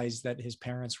realize that his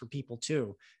parents were people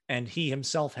too, and he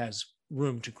himself has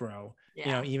room to grow, you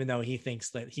know, even though he thinks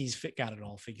that he's got it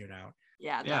all figured out.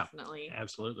 Yeah, definitely.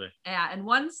 Absolutely. Yeah. And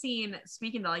one scene,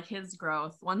 speaking to like his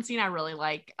growth, one scene I really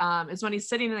like is when he's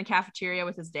sitting in the cafeteria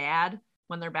with his dad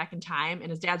when they're back in time,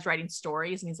 and his dad's writing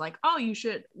stories, and he's like, oh,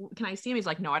 can I see him? He's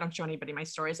like, no, I don't show anybody my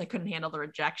stories. I couldn't handle the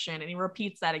rejection. And he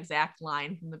repeats that exact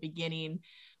line from the beginning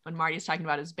when Marty's talking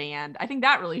about his band. I think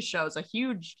that really shows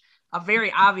a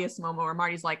very obvious moment where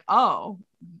Marty's like, oh,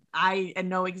 I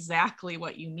know exactly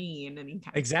what you mean. And he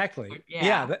exactly.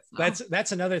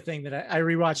 That's another thing that I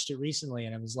rewatched it recently,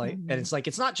 and I was like, and it's like,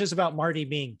 it's not just about Marty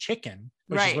being chicken,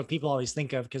 which is what people always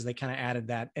think of, because they kind of added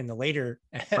that in the later.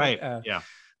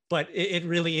 But it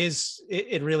really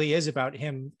is about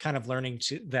him kind of learning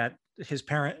that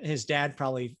his dad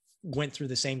probably went through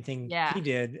the same thing he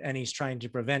did, and he's trying to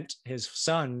prevent his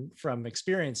son from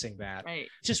experiencing that.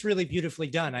 It's just really beautifully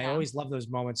done. I always love those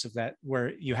moments of that,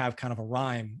 where you have kind of a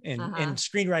rhyme in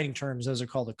screenwriting terms. Those are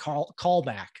called a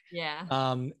callback.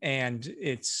 And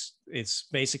it's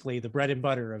basically the bread and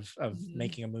butter of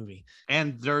making a movie.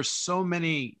 And there's so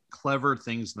many clever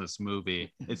things in this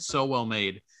movie. It's so well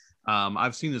made.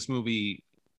 I've seen this movie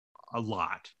a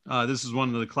lot. This is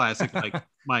one of the classic, like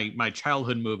my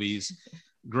childhood movies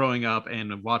growing up,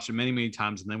 and I've watched it many, many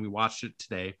times. And then we watched it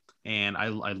today, and I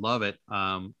love it.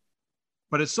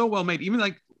 But it's so well made. Even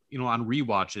like, you know, on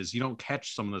rewatches, you don't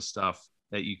catch some of the stuff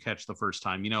that you catch the first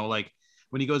time, you know, like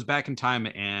when he goes back in time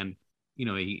and,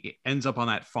 he ends up on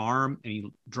that farm and he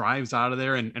drives out of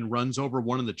there and runs over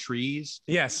one of the trees.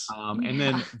 Yes. And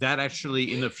then that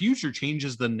actually in the future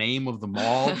changes the name of the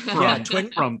mall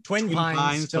from Twin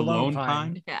Pines to Lone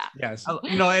Pine. Yeah. Yes.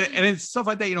 And it's stuff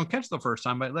like that you don't catch the first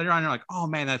time, but later on you're like, oh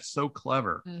man, that's so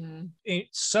clever.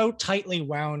 It's so tightly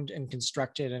wound and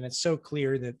constructed, and it's so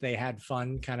clear that they had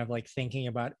fun kind of like thinking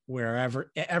about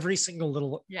wherever every single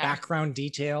little background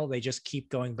detail, they just keep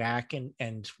going back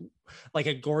and like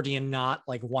a Gordian knot,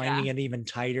 like winding it even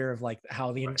tighter of like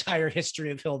how the entire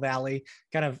history of Hill Valley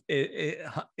kind of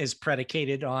is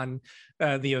predicated on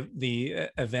the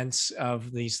events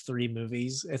of these three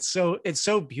movies. It's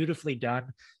so beautifully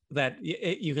done that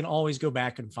you can always go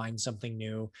back and find something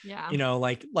new.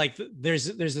 Like there's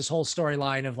this whole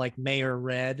storyline of like Mayor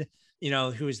Red,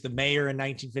 who is the mayor in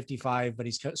 1955, but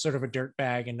he's sort of a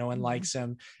dirtbag and no one likes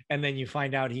him. And then you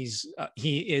find out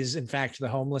he is in fact the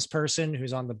homeless person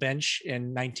who's on the bench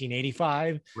in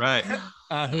 1985, right?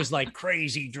 Who's like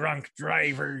crazy drunk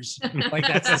drivers. Like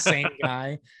that's the same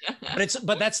guy.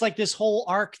 But that's like this whole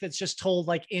arc that's just told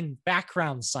like in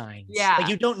background signs. Yeah, like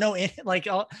you don't know it. Like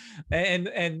and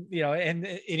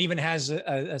it even has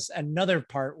another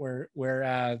part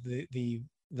where the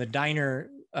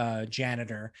diner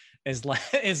janitor is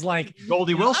like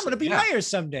Goldie Wilson. I'm gonna be mayor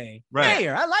someday. Right.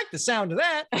 Mayor, I like the sound of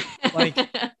that. Like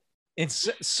it's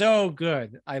so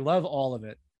good. I love all of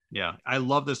it. Yeah, I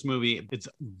love this movie. It's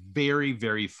very,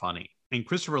 very funny. And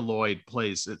Christopher Lloyd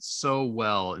plays it so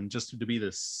well. And just to be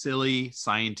this silly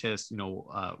scientist,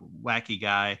 wacky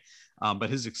guy. But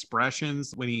his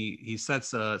expressions when he sets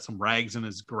some rags in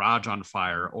his garage on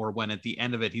fire, or when at the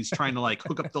end of it, he's trying to like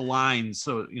hook up the lines.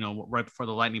 So, right before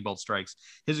the lightning bolt strikes,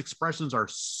 his expressions are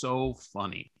so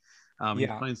funny. He's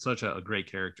playing such a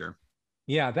great character.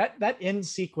 Yeah, that end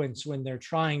sequence when they're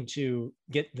trying to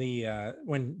get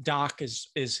when Doc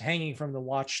is hanging from the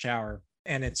watchtower,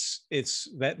 and it's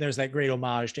that there's that great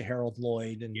homage to Harold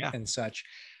Lloyd and such,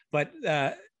 but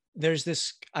there's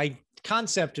this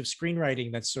concept of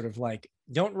screenwriting that's sort of like,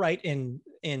 don't write in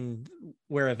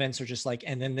where events are just like,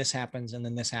 and then this happens, and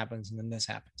then this happens, and then this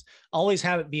happens. Always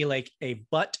have it be like a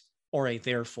but or a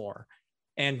therefore.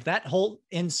 And that whole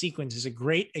end sequence is a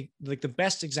great, like the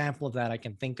best example of that I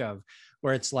can think of,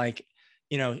 where it's like,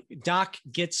 Doc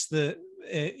gets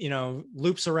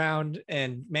loops around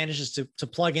and manages to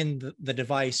plug in the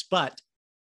device, but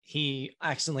he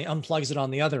accidentally unplugs it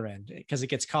on the other end because it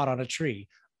gets caught on a tree.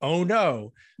 Oh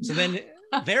no. So then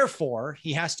therefore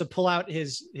he has to pull out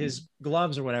his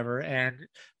gloves or whatever and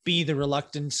be the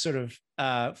reluctant sort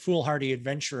of foolhardy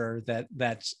adventurer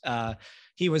that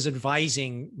he was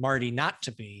advising Marty not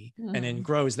to be, and then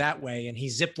grows that way. And he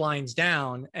zip lines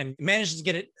down and manages to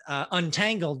get it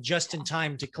untangled just in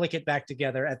time to click it back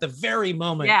together at the very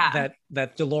moment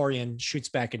that DeLorean shoots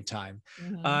back in time.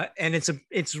 And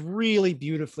it's really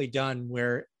beautifully done,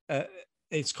 where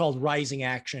it's called rising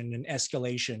action and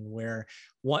escalation, where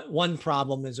one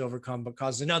problem is overcome but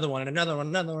causes another one and another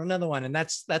one, another one. And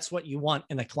that's what you want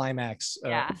in a climax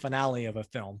finale of a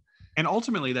film. And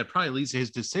ultimately that probably leads to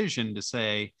his decision to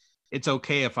say, it's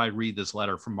okay if I read this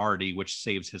letter from Marty, which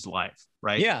saves his life.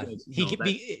 Right. Yeah.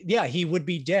 He would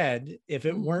be dead if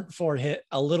it weren't for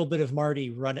a little bit of Marty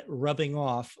rubbing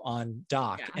off on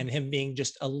Doc and him being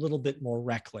just a little bit more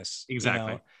reckless.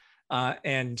 Exactly.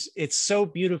 And it's so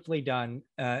beautifully done,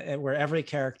 where every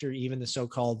character, even the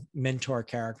so-called mentor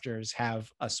characters, have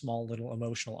a small little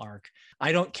emotional arc.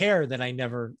 I don't care that I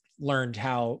never learned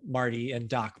how Marty and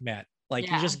Doc met. Like,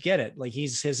 you just get it. Like,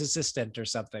 he's his assistant or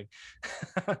something.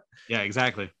 Yeah,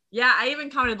 exactly. Yeah, I even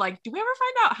commented, like, do we ever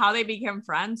find out how they became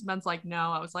friends? Ben's like,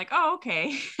 no. I was like, oh,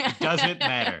 okay. It doesn't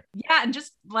matter. Yeah, and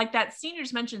just like that scene you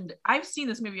just mentioned, I've seen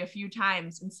this movie a few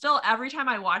times, and still every time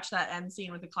I watch that end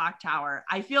scene with the clock tower,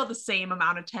 I feel the same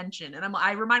amount of tension. And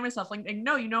I remind myself, like,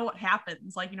 no, you know what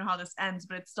happens, like, you know how this ends,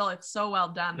 but it's so well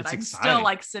done that I'm still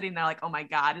like sitting there like, oh my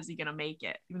God, is he gonna make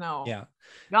it? Even though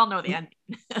we all know the ending.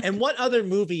 And what other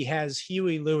movie has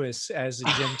Huey Lewis as a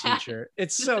gym teacher?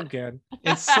 It's so good.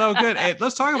 It's so good. Hey,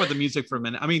 let's talk about the music for a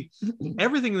minute. I mean,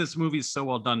 everything in this movie is so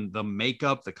well done. The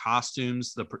makeup, the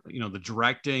costumes, the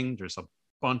directing. There's a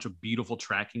bunch of beautiful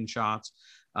tracking shots.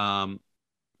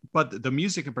 But the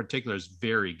music in particular is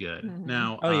very good.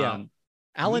 Now,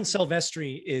 Alan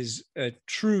Silvestri is a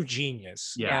true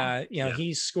genius.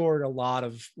 He scored a lot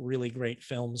of really great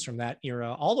films from that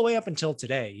era all the way up until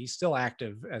today. He's still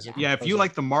active as a composer. If you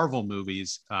like the Marvel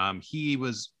movies, he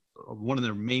was one of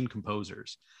their main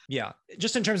composers. Yeah,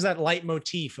 just in terms of that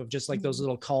leitmotif of just like those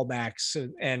little callbacks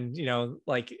and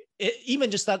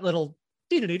even just that little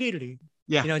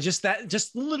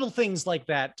just little things like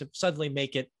that to suddenly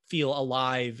make it feel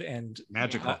alive and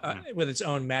Magical. with its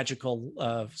own magical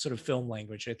sort of film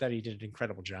language. I thought he did an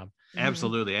incredible job.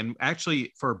 Absolutely. And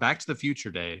actually for Back to the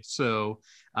Future Day, so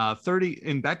 30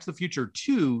 in Back to the Future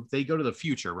 2, they go to the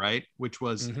future, right? Which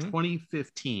was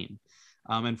 2015.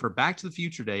 And for Back to the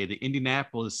Future Day, the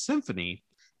Indianapolis Symphony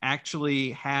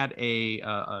actually had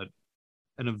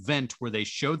an event where they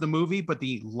showed the movie, but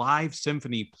the live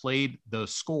symphony played the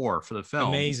score for the film.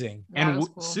 Amazing. And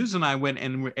cool. Susan and I went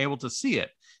and were able to see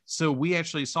it. So we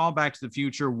actually saw Back to the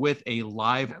Future with a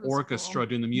live orchestra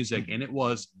doing the music, and it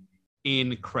was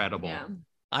incredible. Yeah.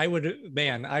 I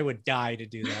would die to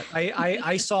do that.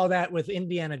 I saw that with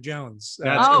Indiana Jones.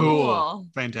 That's Oh, cool. cool.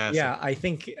 Fantastic. Yeah, I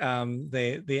think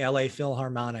the LA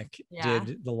Philharmonic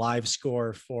did the live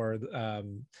score for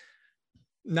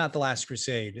not The Last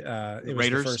Crusade. It was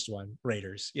Raiders? the first one,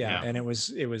 Raiders. Yeah, Yeah. and it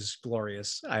was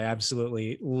glorious. I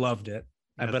absolutely loved it.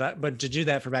 But to do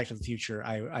that for Back to the Future,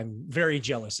 I'm very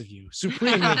jealous of you,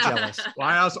 supremely jealous.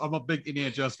 Well, I'm a big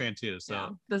Indiana Jones fan too. So Yeah.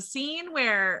 The scene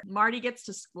where Marty gets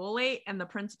to school late and the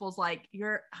principal's like,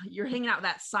 you're hanging out with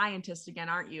that scientist again,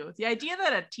 aren't you? The idea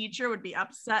that a teacher would be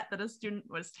upset that a student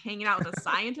was hanging out with a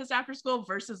scientist after school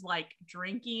versus like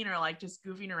drinking or like just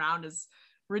goofing around is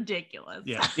ridiculous.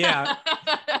 Yeah. Yeah,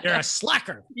 you're a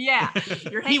slacker. Yeah.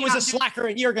 You're He hanging was out a slacker,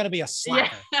 and you're going to be a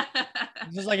slacker. Yeah.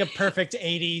 Just like a perfect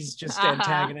 80s just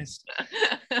antagonist.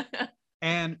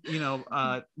 and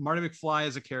Marty McFly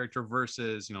as a character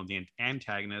versus the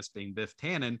antagonist being Biff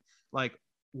Tannen, like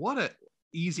what a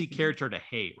easy character to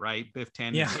hate, right? Biff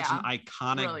Tannen is such an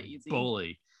iconic really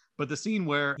bully. But the scene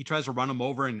where he tries to run him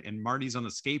over and Marty's on the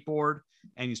skateboard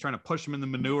and he's trying to push him in the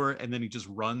manure and then he just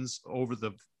runs over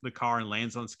the car and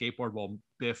lands on the skateboard while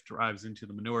Biff drives into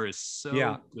the manure is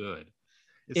so good.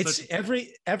 It's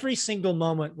every single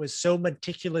moment was so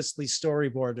meticulously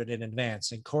storyboarded in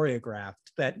advance and choreographed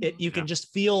that you can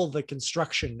just feel the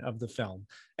construction of the film,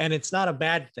 and it's not a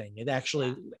bad thing. It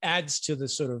actually adds to the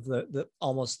sort of the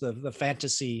almost the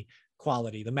fantasy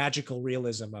quality, the magical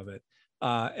realism of it.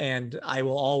 And I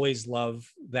will always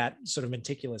love that sort of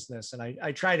meticulousness, and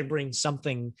I try to bring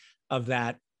something of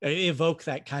that, evoke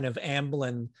that kind of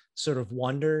Amblin sort of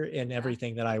wonder in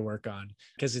everything that I work on,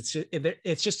 because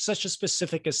it's just such a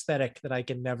specific aesthetic that I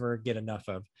can never get enough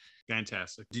of.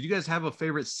 Fantastic. Did you guys have a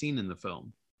favorite scene in the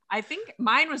film? I think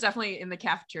mine was definitely in the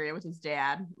cafeteria with his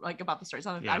dad, like about the story.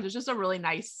 So it was just a really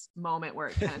nice moment where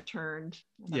it kind of turned.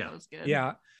 That was good.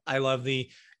 Yeah. I love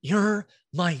you're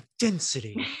my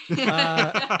density.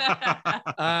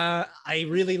 I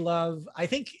really love, I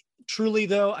think truly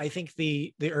though, I think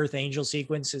the Earth Angel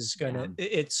sequence is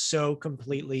it's so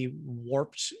completely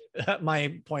warped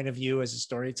my point of view as a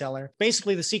storyteller.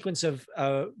 Basically the sequence of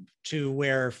to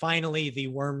where finally the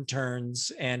worm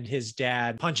turns and his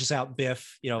dad punches out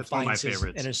Biff, finds his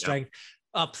inner strength.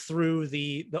 Up through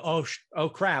the oh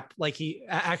crap, like he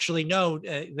actually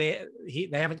they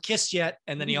haven't kissed yet,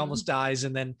 and then he almost dies,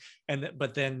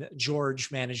 but then George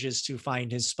manages to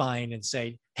find his spine and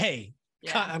say, hey,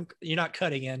 you're not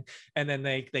cutting in, and then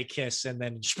they kiss, and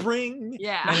then spring,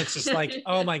 and it's just like,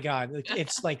 oh my god,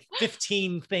 it's like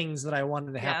 15 things that I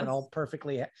wanted to happen all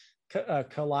perfectly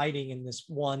colliding in this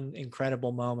one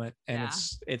incredible moment, and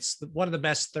it's one of the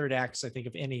best third acts I think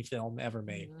of any film ever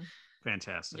made.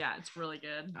 Fantastic. Yeah, it's really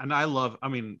good.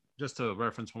 And just to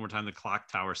reference one more time, the clock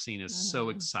tower scene is so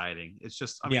exciting. It's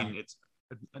just, it's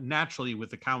naturally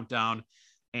with the countdown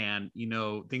and,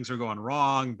 things are going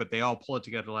wrong, but they all pull it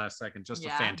together last second. Just a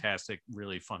fantastic,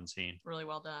 really fun scene. Really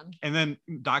well done. And then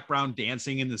Doc Brown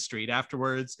dancing in the street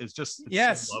afterwards. It's so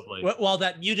lovely. Well,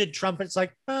 that muted trumpet's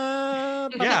like, my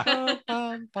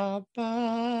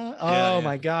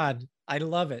God. I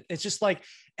love it. It's just like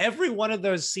every one of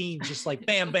those scenes, just like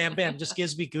bam, bam, bam, just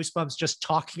gives me goosebumps just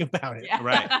talking about it. Yeah.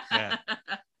 Right. Yeah.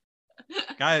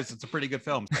 Guys, it's a pretty good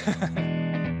film.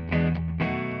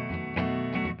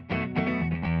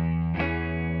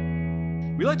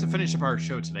 We like to finish up our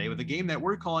show today with a game that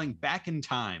we're calling Back in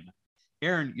Time.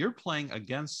 Aaron, you're playing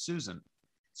against Susan.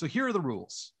 So here are the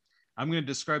rules. I'm going to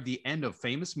describe the end of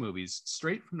famous movies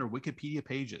straight from their Wikipedia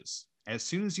pages. As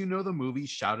soon as you know the movie,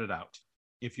 shout it out.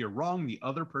 If you're wrong, the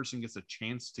other person gets a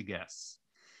chance to guess.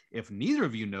 If neither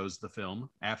of you knows the film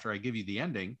after I give you the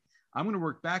ending, I'm going to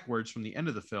work backwards from the end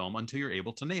of the film until you're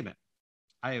able to name it.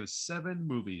 I have 7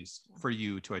 movies for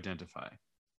you to identify.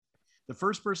 The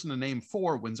first person to name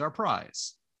 4 wins our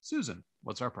prize. Susan,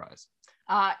 what's our prize?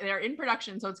 They're in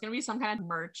production, so it's going to be some kind of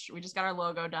merch. We just got our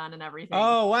logo done and everything.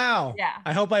 Oh, wow. Yeah.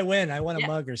 I hope I win. I want a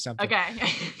mug or something. Okay.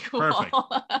 Cool. Perfect.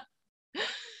 All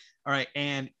right.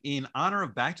 And in honor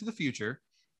of Back to the Future,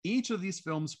 each of these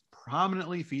films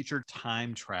prominently featured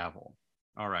time travel.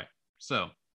 All right. So,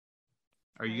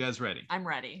 Are you guys ready? I'm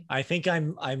ready. I think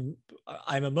I'm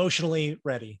emotionally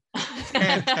ready.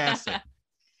 Fantastic.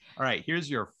 All right, here's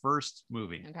your first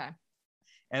movie. Okay.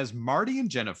 As Marty and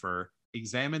Jennifer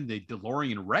examine the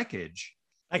DeLorean wreckage.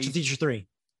 Back to the Future 3.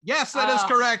 Yes, that is Oh.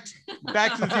 correct.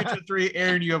 Back to the Future 3.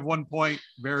 Aaron, you have 1 point.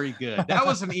 Very good. That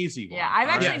was an easy one. Yeah, I've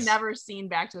All actually right. never seen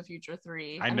Back to the Future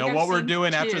 3. I think know I've what we're seen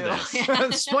doing after 2.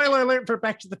 this. Spoiler alert for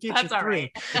Back to the Future That's all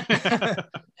 3. right.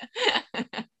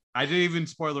 I didn't even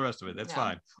spoil the rest of it. That's Yeah.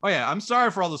 fine. Oh yeah, I'm sorry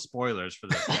for all the spoilers for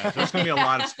this, guys. There's gonna be a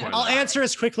lot of spoilers. I'll answer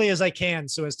as quickly as I can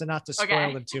so as to not to spoil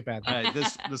Okay. them too bad. All right,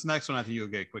 this next one I think you'll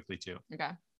get quickly too. Okay.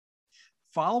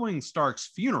 Following Stark's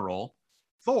funeral,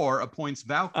 Thor appoints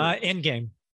Valkyrie. Endgame.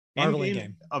 Marvel Endgame.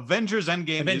 Endgame. Avengers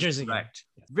Endgame Avengers is Endgame. correct.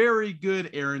 Very good,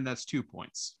 Aaron. That's 2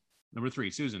 points. Number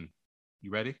 3, Susan. You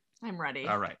ready? I'm ready.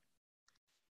 All right.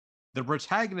 The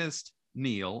protagonist,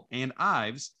 Neil, and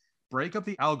Ives break up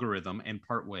the algorithm and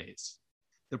part ways.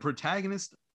 The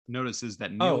protagonist notices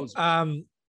that Oh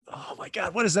my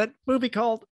God, what is that movie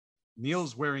called?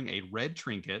 Neil's wearing a red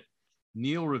trinket.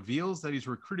 Neil reveals that he's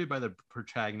recruited by the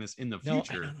protagonist in the No, I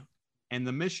future. don't know. And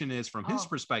the mission is, from his Oh.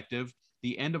 perspective,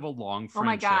 the end of a long Oh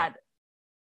my friendship. God.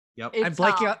 Yep. It's, I'm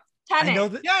blanking out. I Tenet. know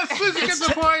that. Yes, Susan gets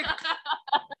the point.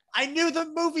 I knew the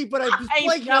movie, but I was I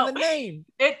blanking know. on the name.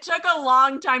 It took a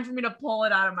long time for me to pull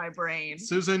it out of my brain.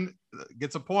 Susan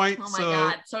gets a point. Oh my so,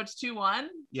 God. So it's 2-1?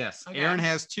 yes, Okay. Aaron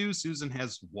has 2, Susan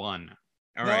has 1.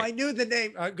 All No, right. I knew the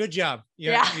name. Good job.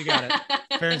 You got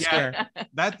it. Fair and Yeah. square.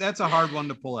 That's a hard one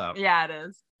to pull out. Yeah, it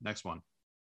is. Next one.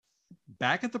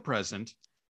 Back at the present,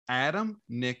 Adam,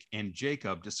 Nick, and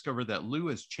Jacob discover that Lou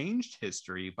has changed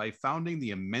history by founding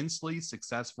the immensely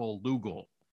successful Lugal,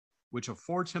 which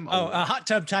affords him A Hot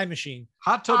Tub Time Machine.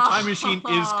 Hot Tub Time Machine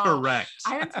is correct.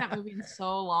 I haven't seen that movie in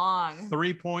so long.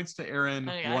 3 points to Aaron,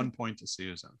 Okay. 1 point to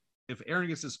Susan. If Aaron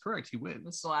gets this correct, he This is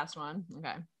wins. the last one.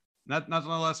 Okay. Not the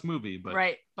last movie, but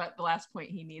Right. But the last point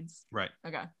he needs. right.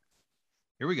 Okay.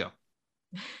 Here we go.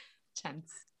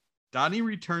 Tense. Donnie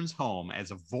returns home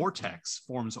as a vortex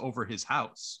forms over his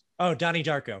house. Oh, Donnie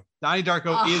Darko. Donnie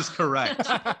Darko Oh. is correct.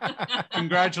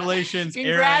 Congratulations, Aaron.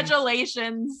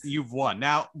 Congratulations. You've won.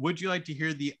 Now, would you like to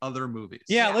hear the other movies?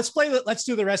 Yeah, Yeah. let's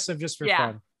do the rest of them just for Yeah.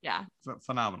 fun. Yeah.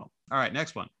 Phenomenal. All right,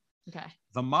 next one. Okay.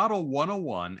 The Model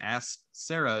 101 asks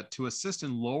Sarah to assist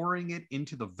in lowering it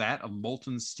into the vat of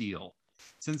molten steel,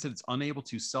 since it's unable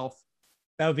to self.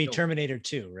 That would be No. Terminator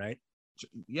 2, right?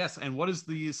 Yes, and what is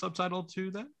the subtitle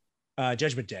to that?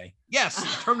 Judgment Day. Yes,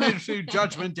 Terminator 2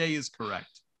 Judgment Day is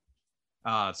correct.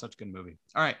 Such a good movie.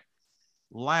 All right,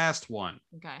 last one.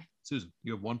 Okay. Susan,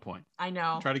 you have 1 point. I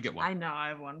know. Try to get one. I know. I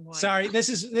have 1 point. Sorry,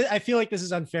 I feel like this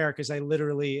is unfair because I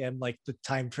literally am like the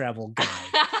time travel guy.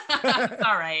 It's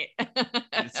all right.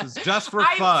 This is just for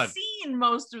I've fun. seen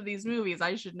most of these movies.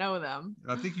 I should know them.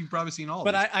 I think you've probably seen all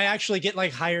But of I actually get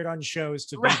like hired on shows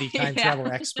to be Right, the time yeah.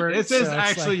 travel expert. This so is it's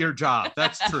actually like- your job.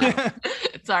 That's true.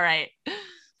 It's all right.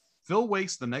 Phil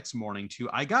wakes the next morning to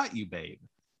 "I got you, babe,"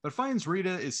 but finds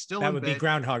Rita is still that in would bed. be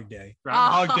Groundhog Day.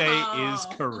 Groundhog Day Oh. is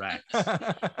correct.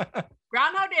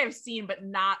 Groundhog Day I've seen, but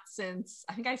not since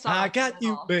I think I saw. I like, got you,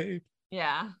 middle. babe.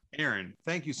 Yeah. Aaron,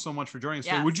 thank you so much for joining us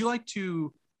today. Yes. Would you like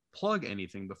to plug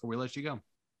anything before we let you go?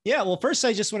 Yeah, well, first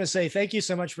I just want to say thank you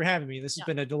so much for having me. This has Yeah.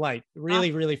 been a delight.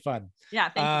 Really, really fun. Yeah.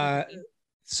 Thank you.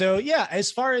 So yeah,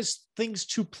 as far as things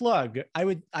to plug,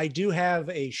 I do have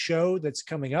a show that's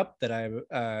coming up that I'm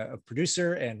a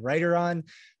producer and writer on.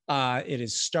 It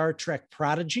is Star Trek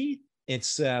Prodigy.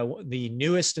 It's the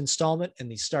newest installment in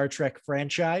the Star Trek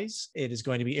franchise. It is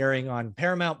going to be airing on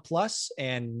Paramount Plus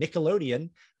and Nickelodeon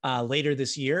later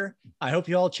this year. I hope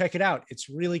you all check it out. It's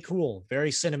really cool,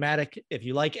 very cinematic. If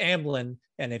you like Amblin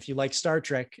and if you like Star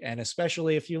Trek, and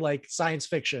especially if you like science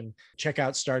fiction, check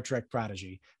out Star Trek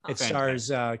Prodigy. Oh, It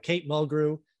stars Kate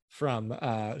Mulgrew from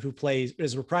who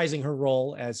is reprising her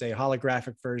role as a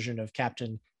holographic version of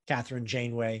Captain Catherine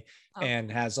Janeway, Oh.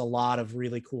 and has a lot of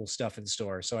really cool stuff in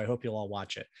store. So I hope you'll all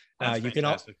watch it. That's You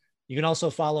fantastic. can also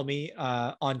follow me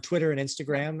on Twitter and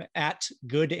Instagram at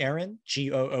GoodAaron,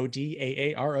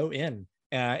 GoodAaron.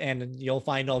 And you'll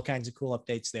find all kinds of cool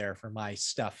updates there for my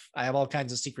stuff. I have all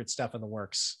kinds of secret stuff in the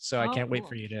works. So I Oh, can't wait cool.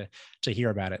 for you to hear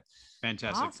about it.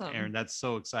 Fantastic, Awesome. Aaron. That's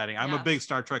so exciting. I'm a Yes. big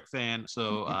Star Trek fan,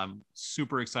 so I'm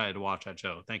super excited to watch that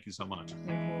show. Thank you so much.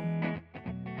 Very cool.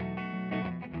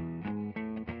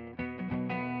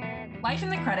 Life in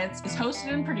the Credits is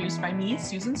hosted and produced by me,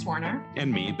 Susan Swarner.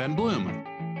 And me, Ben Bloom.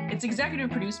 It's executive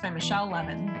produced by Michelle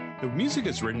Levin. The music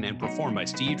is written and performed by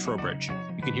Steve Trowbridge.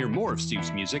 You can hear more of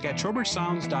Steve's music at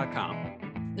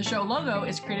trowbridgesounds.com. The show logo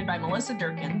is created by Melissa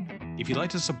Durkin. If you'd like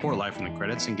to support Life in the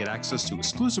Credits and get access to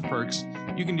exclusive perks,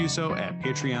 you can do so at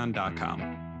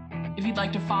patreon.com. If you'd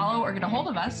like to follow or get a hold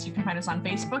of us, you can find us on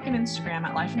Facebook and Instagram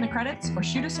at Life in the Credits, or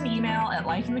shoot us an email at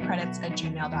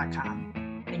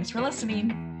lifeinthecredits@gmail.com. Thanks for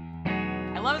listening.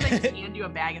 I love that they hand you a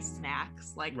bag of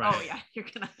snacks. Like, Right. oh yeah, you're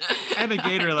gonna And the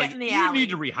gator, like, Get in the you alley." need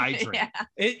to rehydrate.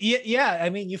 Yeah. Yeah, I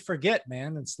mean, you forget,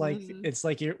 man. It's like Mhm. it's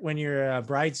like when you're a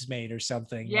bridesmaid or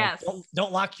something. Like, Yes.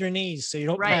 don't lock your knees so you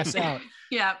don't Right. pass out.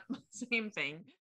 Yeah, same thing.